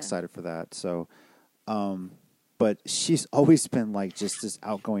 We were all Yeah. excited for that. So, but she's always been like just this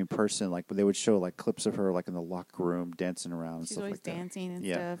outgoing person. Like they would show like clips of her like in the locker room dancing around and she's stuff always like that. dancing and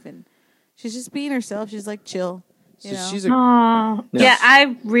Yeah. stuff, and she's just being herself. She's like chill. So You know? she's a Oh, Yes. yeah,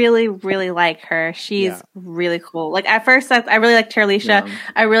 I really, really like her. She's Yeah. really cool. Like at first, I really liked Terlisha. Yeah.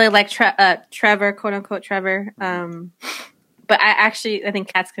 I really like Trevor, quote unquote Trevor. But I think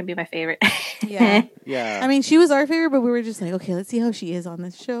Kat's gonna be my favorite. Yeah. yeah. I mean, she was our favorite, but we were just like, okay, let's see how she is on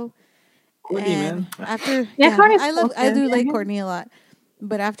this show. Courtney, man. After, Yeah, Courtney's I cool, do too. like Yeah. Courtney a lot.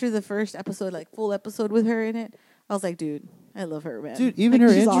 But after the first episode, like full episode with her in it, I was like, dude, I love her, man. Dude, even Like,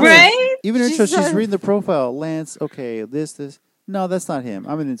 her she's intro. awesome. Right? Even her She's intro, she's so- reading the profile. Lance, okay, this. No, that's not him.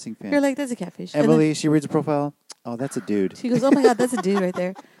 I'm an NSYNC fan. You're like, that's a catfish. And then Emily, she reads the profile. Oh, that's a dude. she goes, oh my God, that's a dude right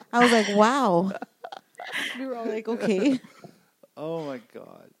there. I was like, wow. We were all like, okay. Oh my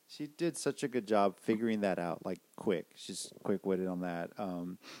god, she did such a good job figuring that out. Like quick, she's quick-witted on that.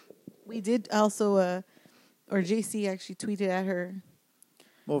 We did also, or JC actually tweeted at her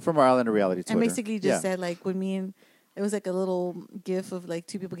Well, from our Island of Reality Twitter, and basically just yeah. said like it was like a little gif of like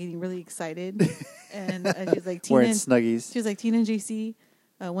two people getting really excited, and she was like Tina wearing and, snuggies. she was like Tina and JC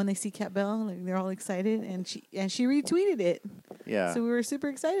when they see Cat Bell, like they're all excited, and she retweeted it. Yeah, So we were super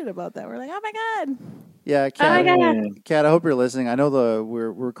excited about that. We're like, oh my God. yeah. Oh my Kat, God. Kat, I hope you're listening. I know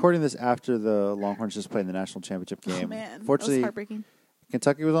we're recording this after the Longhorns just played in the national championship game. Oh man, that was Fortunately, heartbreaking.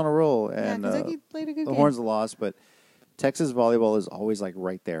 Kentucky was on a roll, Yeah, and Kentucky played a good the game. Horns lost, but Texas volleyball is always like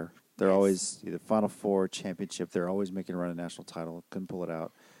right there. They're Yes. always either Final Four, championship. They're always making a run at national title. Couldn't pull it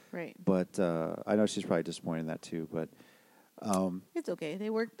out. Right. But I know she's probably disappointed in that too. But It's okay. They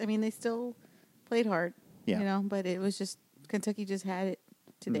worked. I mean, they still played hard. Yeah. But it was just Kentucky just had it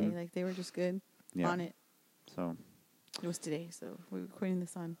today. Mhm. Like they were just good yeah, on it. so It was today, so we're recording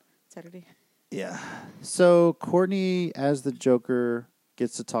this on Saturday. yeah. So Courtney, as the Joker,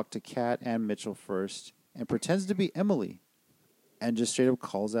 gets to talk to Kat and Mitchell first, and pretends to be Emily, and just straight up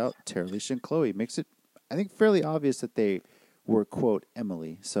calls out Terlisha and Chloe. Makes it, I think, fairly obvious that they were, quote,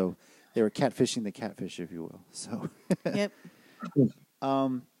 Emily. So they were catfishing the catfish, if you will. So, Yep.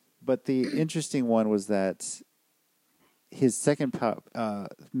 but the interesting one was that his second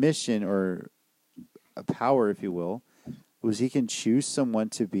mission, or a power, if you will, was he can choose someone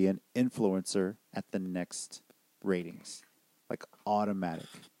to be an influencer at the next ratings, like automatic.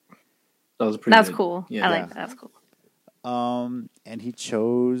 That was pretty. That's good. cool. Yeah. I like that. That's cool. And he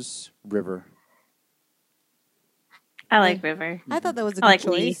chose River. I like River. I thought that was a I good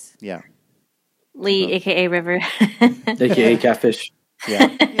like Lee. choice. Yeah. Lee, aka River. AKA catfish.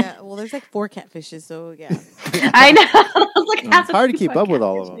 Yeah. Yeah. Well, there's like 4 catfishes, so yeah. I know. I was like, It's hard to keep up with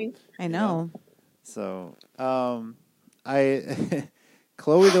all of them. I know. So, Chloe,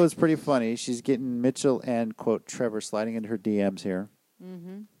 though, was pretty funny. She's getting Mitchell and, quote, Trevor sliding into her DMs here.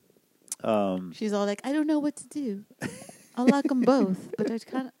 She's all like, I don't know what to do. I like them both, but I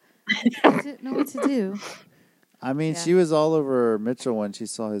didn't know what to do. I mean, Yeah. she was all over Mitchell when she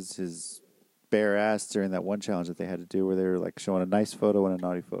saw his bare ass during that one challenge that they had to do where they were like showing a nice photo and a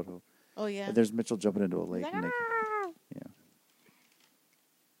naughty photo. Oh yeah. And there's Mitchell jumping into a lake. Like, naked. Yeah.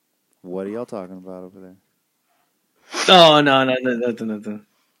 What are y'all talking about over there? Oh no, nothing. I'm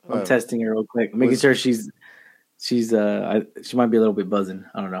What? testing her real quick, making sure she might be a little bit buzzing.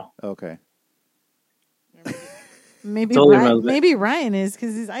 I don't know. Okay. Maybe Totally Ryan, relevant. maybe Ryan is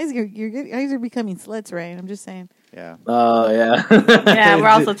because his eyes your eyes are becoming slits, Ryan. I'm just saying. Yeah. Oh yeah. Yeah, we're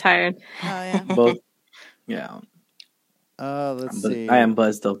also tired. Oh yeah. both. Yeah. Let's see. I am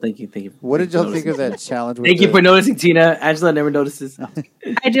buzzed though. Thank you. What did Thank you y'all for think of noticing. that challenge? With Thank you the- for noticing, Tina. Angela never notices.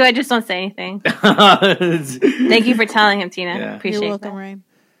 I do. I just don't say anything. Thank Thank you for telling him, Tina. Yeah. Appreciate You're welcome, that. Ryan.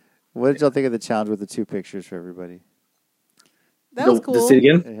 What did y'all think of the challenge with the 2 pictures for everybody? That was cool. Say it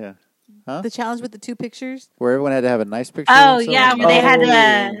again. Yeah. The challenge with the 2 pictures Where everyone had to have a nice picture. Oh of yeah, themselves? where they had Oh. the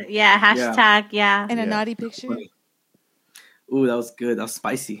hashtag yeah. and a Yeah. naughty picture. Ooh, that was good. That was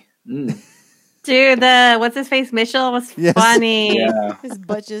spicy. Mm. Dude, the what's his face Mitchell was Yes. funny. Yeah, His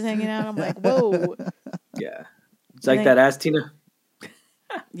butt just hanging out. I'm like, whoa. yeah. It's like that ass, Tina.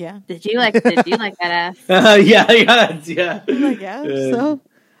 Yeah. Did you like that ass? Yeah. I'm like, yeah. So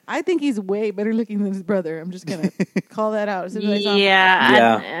I think he's way better looking than his brother. I'm just gonna call that out. As soon as I saw him.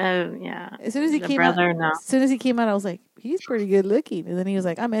 Yeah. As soon as he The came brother, out, no. as soon as he came out, I was like, he's pretty good looking. And then he was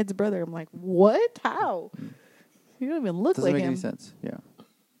like, I'm Ed's brother. I'm like, what? How? You don't even look Doesn't like make him. any sense. Yeah.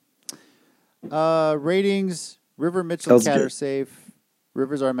 Ratings: River, Mitchell, That was Cat good. are safe.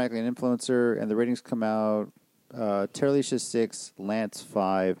 River's automatically an influencer, and the ratings come out: Terralicia 6, Lance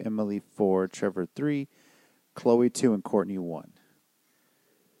 5, Emily 4, Trevor 3, Chloe 2, and Courtney 1.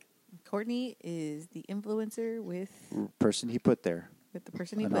 Courtney is the influencer with Person he put there the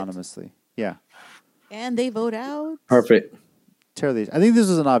person he put. anonymously. Yeah, And they vote out Perfect. Terralicia. I think this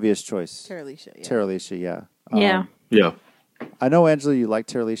was an obvious choice. Terralicia. Yeah. Terralicia, yeah. Yeah. Yeah. I know, Angela, you like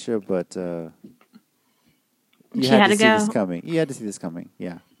Terralicia, but you She had had to to see go. this coming. You had to see this coming.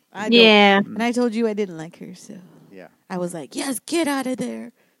 Yeah, I don't- Yeah. And I told you I didn't like her, so yeah. I was like, yes, get out of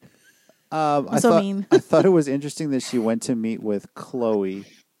there. I so thought, mean. I thought it was interesting that she went to meet with Chloe.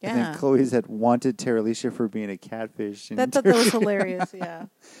 And Yeah. then Chloe's had wanted Terralicia for being a catfish. And I thought that was hilarious. Yeah.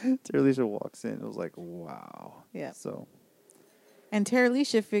 Terralicia walks in. It was like, wow. Yeah. So, And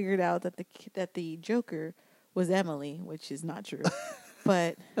Terralicia figured out that the Joker was Emily, which is not true.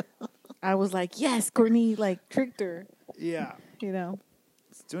 But I was like, yes, Courtney like tricked her. yeah. You know.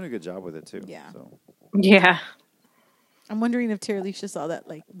 It's doing a good job with it, too. Yeah. So. Yeah. I'm wondering if Terralicia saw that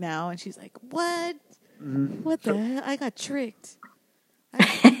like now and she's like, what? Mm-hmm. What the hell? I got tricked.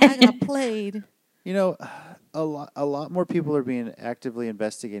 I got played. You know, a lot more people are being actively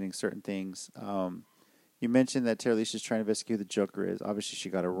investigating certain things. You mentioned that Terralicia's trying to investigate who the Joker is. Obviously, she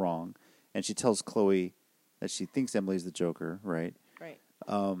got it wrong. And she tells Chloe that she thinks Emily's the Joker, right? Right.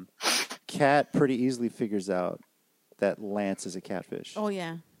 Kat pretty easily figures out that Lance is a catfish. Oh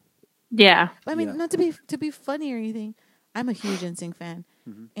yeah. Yeah. I mean, Yeah. not to be funny or anything. I'm a huge NSYNC fan,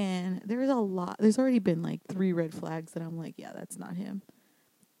 and there's a lot. There's already been like 3 red flags that I'm like, yeah, that's not him.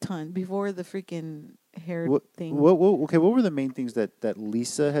 Ton before the freaking hair thing. Okay, what were the main things that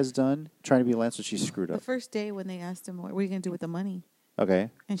Lisa has done trying to be Lance, but she screwed The up? first day when they asked him, "What are you gonna do with the money?" Okay,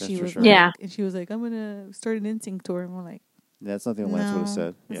 and that's she for was sure. like, Yeah. and she was like, "I'm gonna start an NSYNC tour," and we're like, That's nothing Lance would have "No,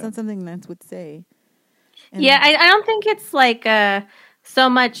 said. That's Yeah. not something Lance would say." And Yeah, I don't think it's like so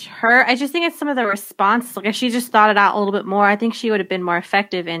much her. I just think it's some of the response. Like if she just thought it out a little bit more, I think she would have been more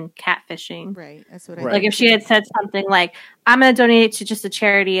effective in catfishing. right. That's what I Right. Like if she had said something like, "I'm going to donate it to just a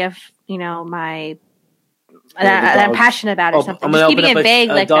charity of my that I'm dogs. passionate about," or something. I'm Just gonna keeping open it up vague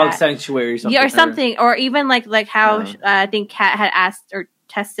a like dog that. sanctuary or something. Yeah, or something, or even like how Yeah. I think Kat had asked or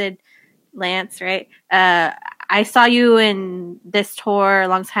tested Lance, right? I saw you in this tour a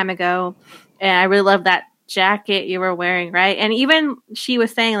long time ago, and I really love that jacket you were wearing, right? And even she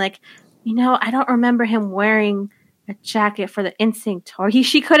was saying, like, I don't remember him wearing a jacket for the NSYNC tour.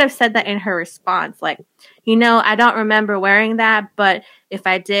 She could have said that in her response, like, I don't remember wearing that, but if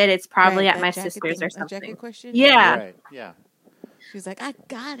I did, it's probably Right, at my that jacket sister's thing, or a something. jacket question? Yeah. Right. Yeah. She's like, I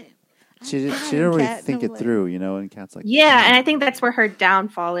got it. She didn't really think it through, and Kat's like, Yeah, and I think that's where her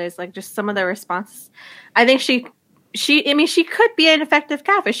downfall is, like just some of the responses. I think she could be an effective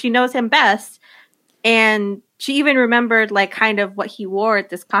catfish. She knows him best, and she even remembered like kind of what he wore at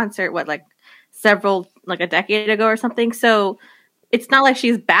this concert, a decade ago or something. So it's not like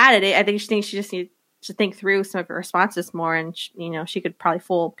she's bad at it. I think she thinks she just needs to think through some of her responses more, and she could probably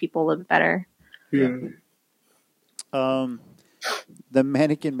fool people a little bit better. Yeah. The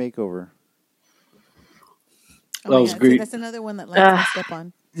mannequin makeover. Oh That was great. See, that's another one that Lance messed up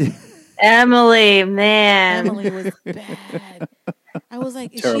on. Emily, man. Emily was bad. I was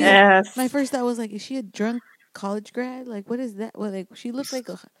like, is she? Terrible. Yes. My first thought was like, is she a drunk college grad? Like, what is that? Well, like, she looked like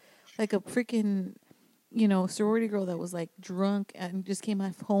a freaking, sorority girl that was like drunk and just came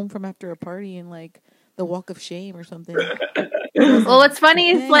home from after a party and like the walk of shame or something. Well, what's funny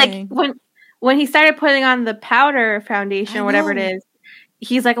is like Dang. when he started putting on the powder foundation I or whatever it know. is,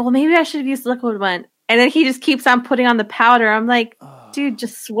 he's like, well, maybe I should have used the liquid one. And then he just keeps on putting on the powder. I'm like, dude,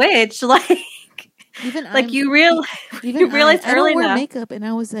 just switch. Like, Even like you realize I don't early wear enough. makeup, and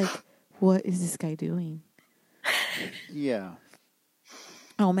I was like, what is this guy doing? Yeah.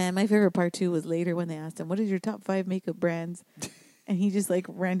 Oh man, my favorite part too was later when they asked him, "What is your top 5 makeup brands?" And he just like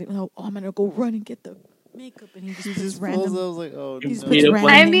random, "Oh, I'm gonna go run and get the makeup," and he just puts random. I was like, oh, He just no. puts Made up random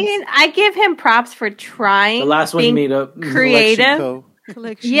one. I names. mean, I give him props for trying. The last one he being made up. creative. Collection Co.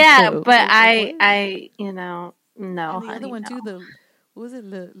 Collection. Yeah, Co. but Like, what? I, no, And the honey, other one no. too. What was it?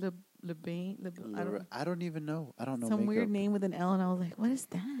 Le Bain. I don't even know. I don't know. Some makeup. weird name with an L, and I was like, what is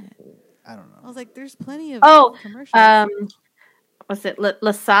that? I don't I know. was like, there's plenty of Oh, commercials. Was it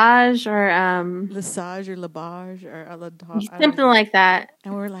Lesage or Lesage or Labage or something like that?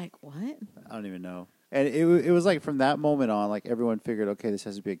 And we were like, what? I don't even know. And it was like from that moment on, like everyone figured, okay, this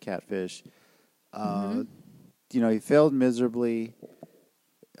has to be a catfish. He failed miserably.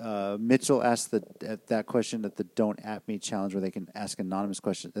 Mitchell asked that question at the "Don't At Me" challenge, where they can ask anonymous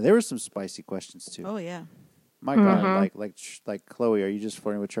questions. And there were some spicy questions too. Oh yeah. My God, like Chloe, are you just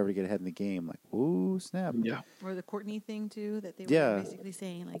flirting with Trevor to get ahead in the game? Like, ooh, snap. Yeah. Or the Courtney thing too, that they were Yeah. basically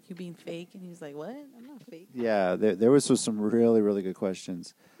saying like you being fake, and he was like, "What? I'm not fake." Yeah, there was some really, really good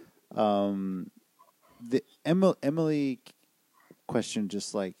questions. The Emily question,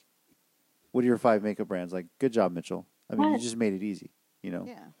 just like, what are your 5 makeup brands? Like, good job, Mitchell. I mean, you just made it easy, Yeah.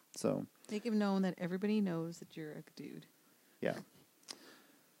 So, Make him known that everybody knows that you're a dude. yeah.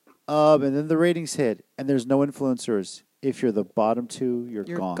 And then the ratings hit, and there's no influencers. If you're the bottom 2, you're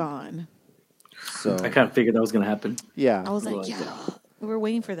gone. So I kind of figured that was going to happen. yeah, I was like, yeah. We were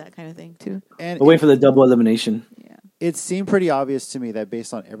waiting for that kind of thing too. and We're waiting for the double elimination. Yeah. it seemed pretty obvious to me that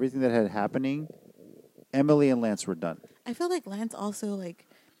based on everything that had happening, Emily and Lance were done. I feel like Lance also like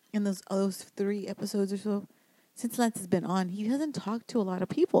in those 3 episodes or so, since Lance has been on, he doesn't talk to a lot of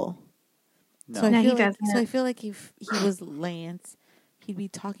people. No. So No, he feel like, doesn't. So I feel like if he was Lance, he'd be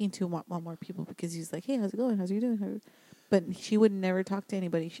talking to a lot more people because he's like, "Hey, how's it going? How's you doing?" But she would never talk to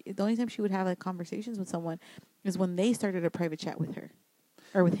anybody. The only time she would have like conversations with someone is when they started a private chat with her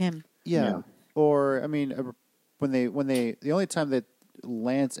or with him. Yeah. Yeah. Or I mean, when they the only time that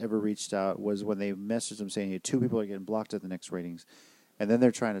Lance ever reached out was when they messaged him saying, hey, 2 people are getting blocked at the next ratings, and then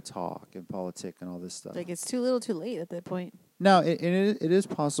they're trying to talk and politic and all this stuff. Like it's too little, too late at that point. Now, it is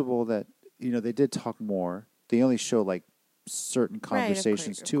possible that they did talk more. They only show like certain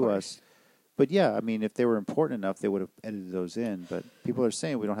conversations of to course. us. But yeah, I mean, if they were important enough, they would have edited those in. But people are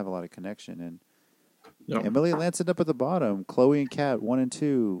saying we don't have a lot of connection. And No. Emily and Lance ended up at the bottom. Chloe and Kat 1 and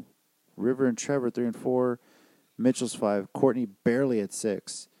 2, River and Trevor 3 and 4, Mitchell's 5, Courtney barely at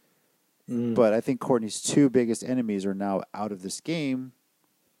 6. But I think Courtney's 2 biggest enemies are now out of this game,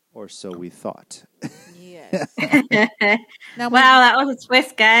 or so we thought. Yes. Now, Wow, that was a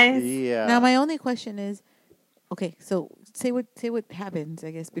twist, guys. Yeah. Now my only question is, okay, so say what happens,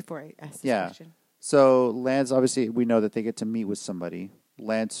 I guess, before I ask this Yeah. question. So Lance, obviously, we know that they get to meet with somebody.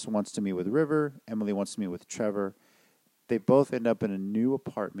 Lance wants to meet with River. Emily wants to meet with Trevor. They both end up in a new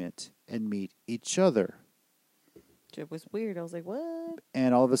apartment and meet each other. It was weird. I was like, what?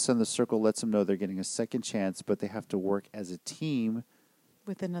 And all of a sudden, the circle lets them know they're getting a second chance, but they have to work as a team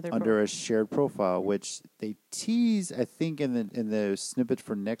With another under a shared profile, which they tease, I think, in the snippet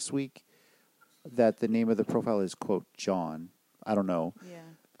for next week, that the name of the profile is, quote, John. I don't know. Yeah.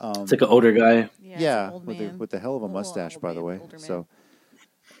 It's like an older guy. Yeah, it's an old with man. the hell of a Well, mustache, old by the man, way. older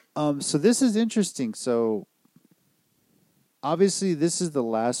man. So this is interesting. So obviously, this is the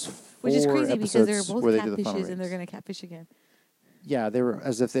last 4 Which is crazy because they're episodes both where they do the final catfishes and they're ratings. going to catfish again. Yeah, they were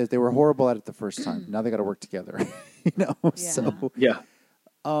as if they were horrible at it the first time. Now they got to work together. So Yeah.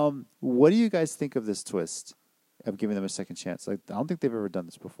 what do you guys think of this twist of giving them a second chance? Like, I don't think they've ever done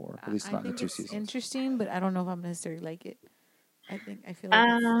this before, at least I not in the think 2 it's seasons. interesting, but I don't know if I'm necessarily like it. I feel like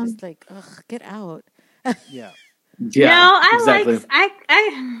it's just like, ugh, get out. Yeah. Yeah. No, I exactly. like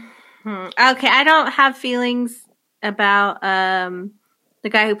okay, I don't have feelings about the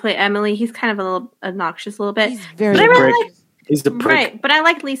guy who played Emily. He's kind of a little obnoxious a little bit. He's very But I really prick. He's the prick. Right, but I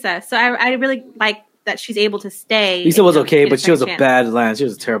like Lisa, so I really like that she's able to stay. Lisa and, was you know, okay, get but she was a second chance. bad Lance. She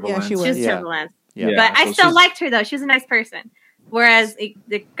was a terrible Yeah, Lance. she was. She was Yeah. terrible Lance. Yeah. But I so still she's- liked her though. She was a nice person. Whereas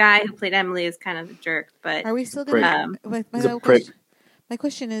the guy who played Emily is kind of a jerk. But Are we still Prick. going to... He's a prick. My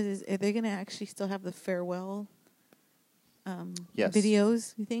question is are they going to actually still have the farewell Yes.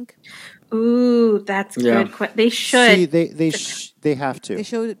 videos, you think? ooh, that's Yeah. good. They should. See, they have to. They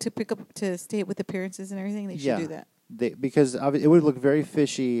showed it to pick up, to stay with appearances and everything. They should Yeah. do that. Because it would look very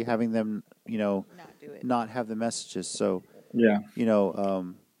fishy having them, Not do it. not have the messages. So, Yeah.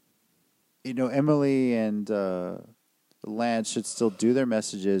 Emily and Lance should still do their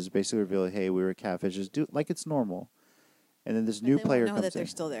messages, basically reveal, hey, we were catfishes, do like it's normal. And then this But new they player won't know comes that they're in.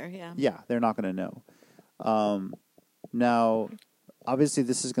 still there, yeah. Yeah, they're not going to know. Now, obviously,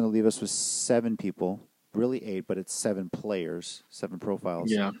 this is going to leave us with 7 people, really 8, but it's 7 players, 7 profiles.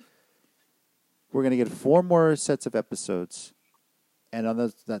 Yeah. We're going to get 4 more sets of episodes, and on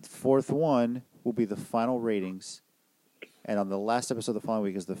that 4th one will be the final ratings. And on the last episode of the following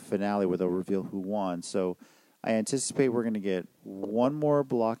week is the finale where they'll reveal who won. So I anticipate we're going to get 1 more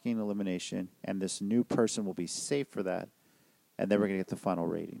blocking elimination, and this new person will be safe for that. And then we're going to get the final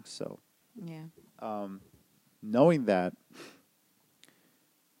ratings. So Yeah. knowing that,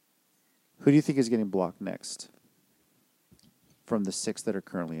 who do you think is getting blocked next from the 6 that are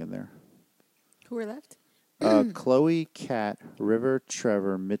currently in there? Who are left? Chloe, Kat, River,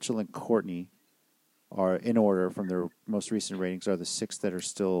 Trevor, Mitchell, and Courtney are in order from their most recent ratings. Are the 6 that are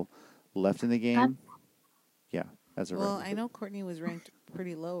still left in the game? Yeah, as a Well, right. I know Courtney was ranked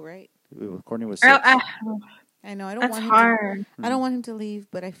pretty low, right? Courtney was Oh, 6. I know. I don't that's want him hard. I don't want him to leave,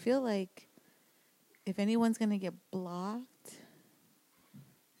 but I feel like if anyone's going to get blocked,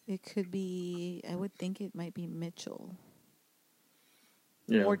 it could be, I would think it might be Mitchell.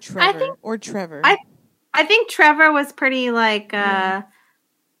 Yeah. Or Trevor. think- I think Trevor was pretty like high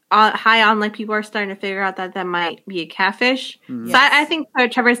on, like people are starting to figure out that might be a catfish. Mhm. So I think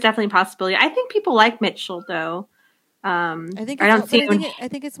Trevor is definitely a possibility. I think people like Mitchell though. I think I it's, don't see him. I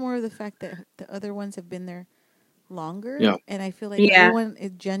think it's more of the fact that the other ones have been there longer, Yeah. and I feel like Yeah. everyone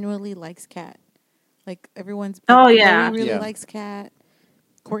genuinely likes Kat. Like everyone's. Oh, Chloe yeah. really Yeah. likes Kat.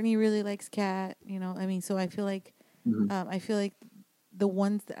 Courtney really likes Kat. I mean, so I feel like, Mhm. the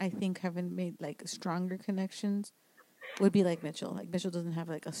ones that I think haven't made like stronger connections would be like Mitchell. Like Mitchell doesn't have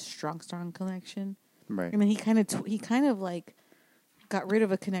like a strong connection. Right. I mean, he kind of like got rid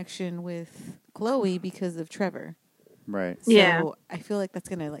of a connection with Chloe because of Trevor. Right. So Yeah. I feel like that's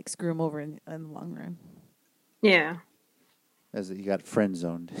gonna like screw him over in the long run. Yeah. As he got friend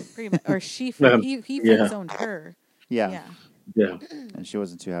zoned. Pretty much, or he Yeah. friend zoned her. Yeah. Yeah. And she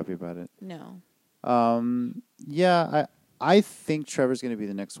wasn't too happy about it. No. Yeah, I think Trevor's going to be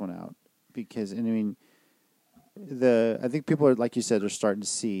the next one out because, and I mean, I think people are, like you said, are starting to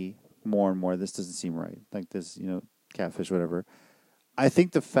see more and more. This doesn't seem right. Like this, catfish, whatever. I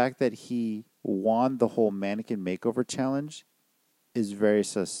think the fact that he won the whole mannequin makeover challenge is very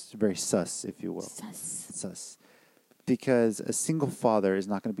sus, if you will. Sus. Because a single father is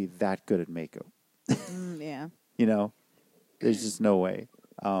not going to be that good at makeup. Yeah. There's just no way.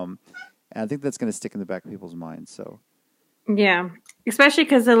 And I think that's going to stick in the back of people's minds. So, Yeah. Especially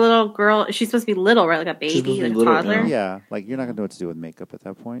because the little girl, she's supposed to be little, right? Like a supposed to baby, be like a little, toddler. yeah, like you're not going to know what to do with makeup at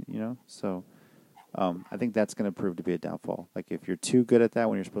that point, So, I think that's going to prove to be a downfall. Like if you're too good at that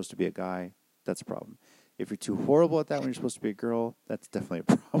when you're supposed to be a guy, that's a problem. If you're too horrible at that when you're supposed to be a girl, that's definitely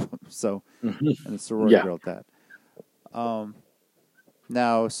a problem. So, and it's a sorority Yeah. girl at that.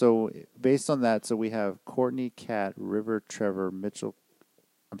 Now, so based on that, so we have Courtney, Kat, River, Trevor, Mitchell.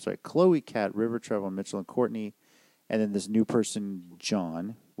 I'm sorry, Chloe, Kat, River, Trevor, Mitchell, and Courtney, and then this new person,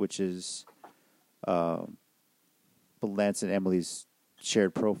 John, which is Lance and Emily's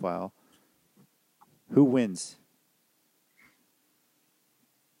shared profile. Who wins?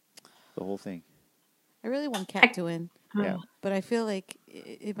 The whole thing. I really want Kat to win, Yeah. but I feel like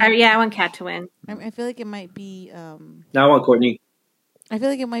it might, I want Kat to win. I feel like it might be. Now I want Courtney. I feel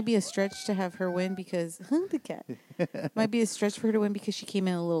like it might be a stretch to have her win because the cat might be a stretch for her to win because she came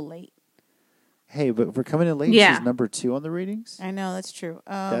in a little late. Hey, but for coming in late, Yeah. she's number 2 on the ratings. I know that's true.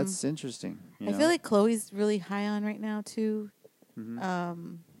 That's interesting. you I know? feel like Chloe's really high on right now too.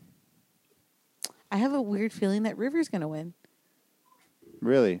 Mm-hmm. I have a weird feeling that River's gonna win.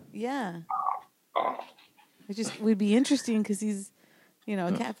 Really. Yeah, it just would be interesting because he's,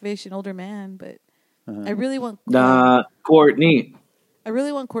 a catfish, an older man. But Uh-huh. I really want Nah, Courtney. I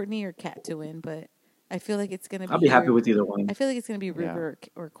really want Courtney or Kat to win, but I feel like it's gonna be. I'll be happy with either one. I feel like it's gonna be River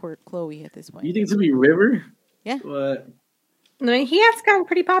or Chloe at this point. You think it's gonna be River? Yeah. What? I mean, he has gotten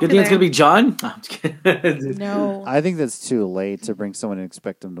pretty You popular. think it's gonna be John? No, I'm just kidding. No, I think that's too late to bring someone and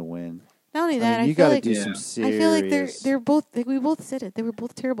expect them to win. not only I that. mean, you I feel got to like do Yeah. some serious. I feel like they're both. Like we both said it. They were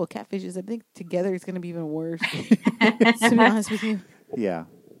both terrible catfishes. I think together it's gonna be even worse. To be honest with you, Yeah,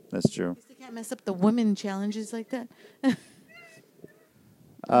 that's true. they can't mess up the women challenges like that.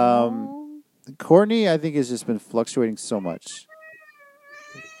 Courtney, I think, has just been fluctuating so much.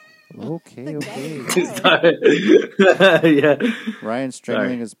 Okay. Yeah. Ryan's strangling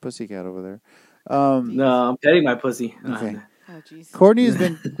Sorry. his pussycat over there. No, I'm petting my pussy. Okay. Oh jeez.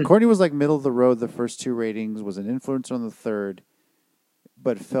 Courtney was like middle of the road the first 2 ratings, was an influencer on the 3rd,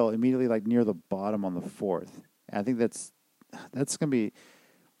 but fell immediately like near the bottom on the 4th. And I think that's gonna be,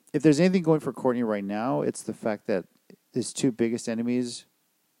 if there's anything going for Courtney right now, it's the fact that his 2 biggest enemies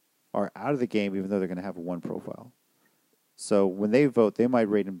are out of the game, even though they're gonna have one profile. So when they vote, they might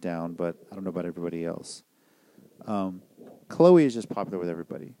rate him down, but I don't know about everybody else. Chloe is just popular with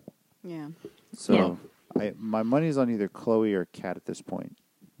everybody. Yeah. So my money's on either Chloe or Kat at this point.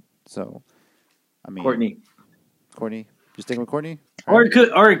 So, I mean, Courtney. Courtney, you sticking with Courtney? Or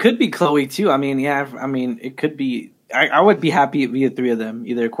it could be Chloe too. I mean, yeah. I mean, it could be. I would be happy via 3 of them,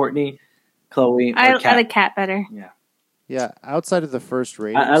 either Courtney, Chloe, or I Kat. like Cat better. Yeah. Yeah, outside of the first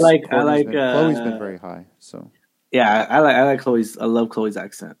ratings, I like- Chloe's Chloe's been very high. So, Yeah, I like Chloe's. I love Chloe's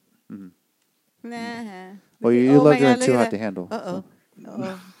accent. Nah. well, you Oh my loved her God, in look Too at Hot that. to Handle. Uh-oh.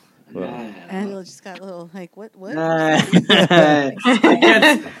 Uh-oh. Well, Angela just got a little like, what?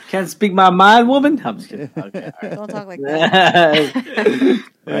 Can't speak my mind, woman. I'm just kidding. Okay, all right. Don't talk like that.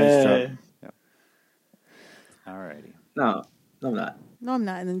 Ryan's drunk. Yeah. Alrighty. No, I'm not. No, I'm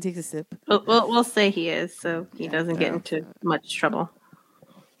not. And then takes a sip. We'll say he is, so he doesn't get into much trouble.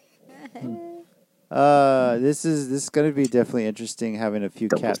 This is going to be definitely interesting having a few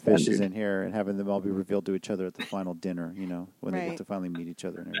Double catfishes standard. in here and having them all be revealed to each other at the final dinner. When they Right. get to finally meet each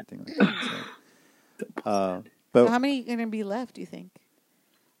other and everything like that. So, So but how many are going to be left, do you think?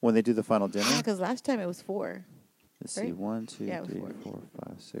 when they do the final dinner, Because last time it was 4. let's see, right? 1, 2, Yeah, it was 3, four. 4,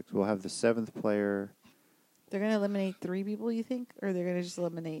 5, 6. We'll have the 7th player. They're going to eliminate 3 people, you think? Or they're going to just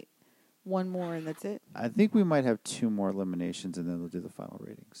eliminate one more and that's it? I think we might have 2 more eliminations and then they'll do the final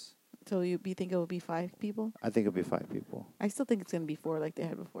ratings. So you think it will be 5 people? I think it'll be 5 people. I still think it's going to be 4 like they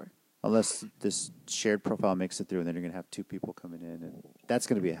had before. Unless this shared profile makes it through, and then you're going to have 2 people coming in, and that's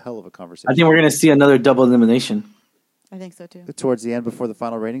going to be a hell of a conversation. I think we're gonna see another double elimination. I think so too. Towards the end, before the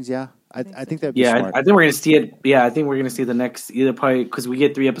final ratings, yeah, I think think so. that'd be Yeah, smart. I think we're gonna see it. Yeah, I think we're gonna see the next either probably because we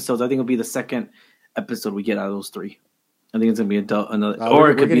get 3 episodes. I think it'll be the second episode we get out of those 3. I think it's gonna be another, or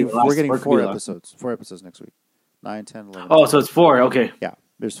we're it could getting, be the last, we're getting or it could 4 be the last. episodes. 4 episodes next week. 9, 10, 11. Oh, so it's 4. Okay. yeah.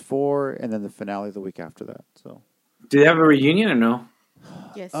 There's 4, and then the finale the week after that. So, Do they have a reunion or no?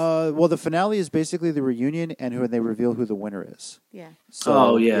 Yes. well, the finale is basically the reunion, and when they reveal who the winner is. yeah. So,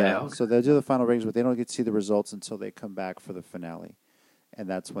 Oh, yeah, okay. So they'll do the final ratings, but they don't get to see the results until they come back for the finale, and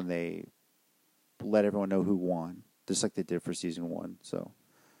that's when they let everyone know who won, just like they did for season 1. So,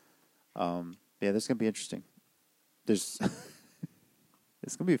 yeah, this is gonna be interesting. It's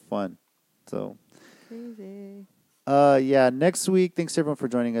gonna be fun. So, Crazy. yeah, next week. Thanks everyone for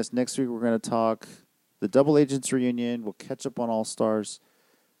joining us. Next week we're gonna talk the Double Agents reunion. We'll catch up on All Stars,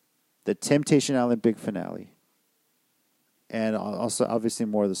 the Temptation Island big finale, and also obviously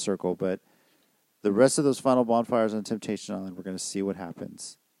more of the Circle. But the rest of those final bonfires on Temptation Island, we're gonna see what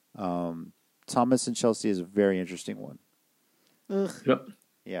happens. Thomas and Chelsea is a very interesting one. Ugh. Yep.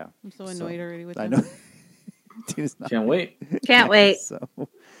 Yeah, I'm so annoyed already with I them. know. Tina's not. Can't wait. Can't wait. So,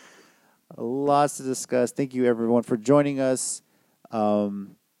 lots to discuss. Thank you, everyone, for joining us.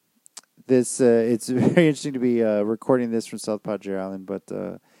 It's very interesting to be recording this from South Padre Island, but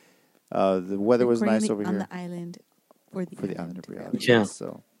the weather was Recording nice it over on here the island for the island of reality. Yeah.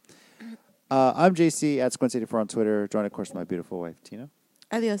 So, I'm JC at Squints84 on Twitter. Joined, of course, my beautiful wife Tina,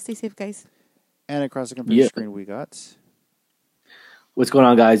 Adios. Stay safe, guys. and across the computer Yeah. screen we got. What's going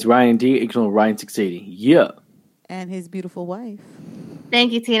on, guys? Ryan D. Ryan 680. Yeah. And his beautiful wife.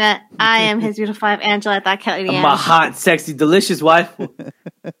 Thank you, Tina. I am his beautiful wife, Angela. That Kelly I'm a hot, sexy, delicious wife.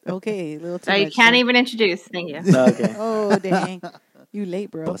 Okay, a little too So you much. can't even introduce. Thank you. Okay. Oh, dang. You late,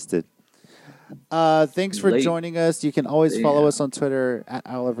 bro. Busted. Thanks for Late. joining us. You can always follow Yeah. us on Twitter at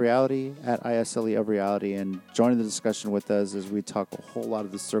Isle of Reality, at ISLE of Reality, and join the discussion with us as we talk a whole lot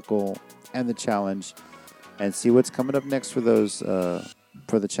of the circle and the challenge, and see what's coming up next for those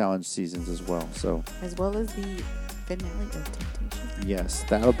for the challenge seasons as well. So As well as the finale of Temptation. yes,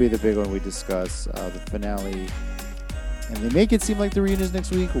 that'll be the big one we discuss, the finale, and they make it seem like the reunion is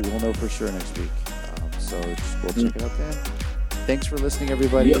next week. We'll know for sure next week. We'll check it out then. Thanks for listening,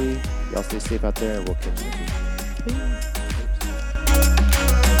 everybody. Yep. Y'all stay safe out there. We'll catch you next week.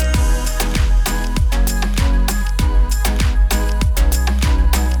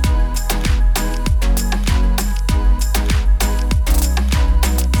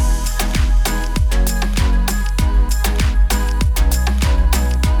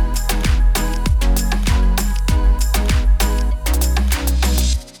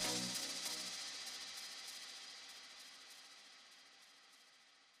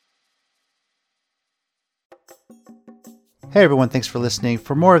 Hey everyone, thanks for listening.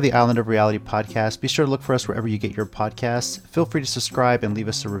 For more of the Island of Reality podcast, be sure to look for us wherever you get your podcasts. Feel free to subscribe and leave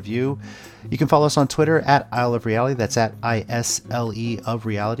us a review. You can follow us on Twitter at Isle of Reality. That's at ISLE of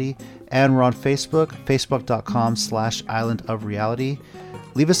Reality. And we're on Facebook, facebook.com/Island of Reality.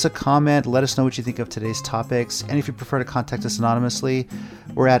 Leave us a comment. Let us know what you think of today's topics. And if you prefer to contact us anonymously,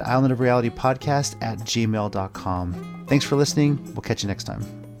 we're at Island of Reality Podcast at gmail.com. Thanks for listening. We'll catch you next time.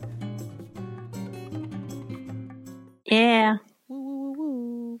 Yeah. Woo,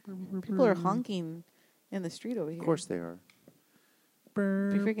 woo, woo. People are honking in the street over here. Of course they are. Be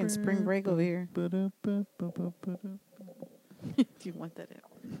freaking spring break over here. Do you want that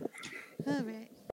out? All right.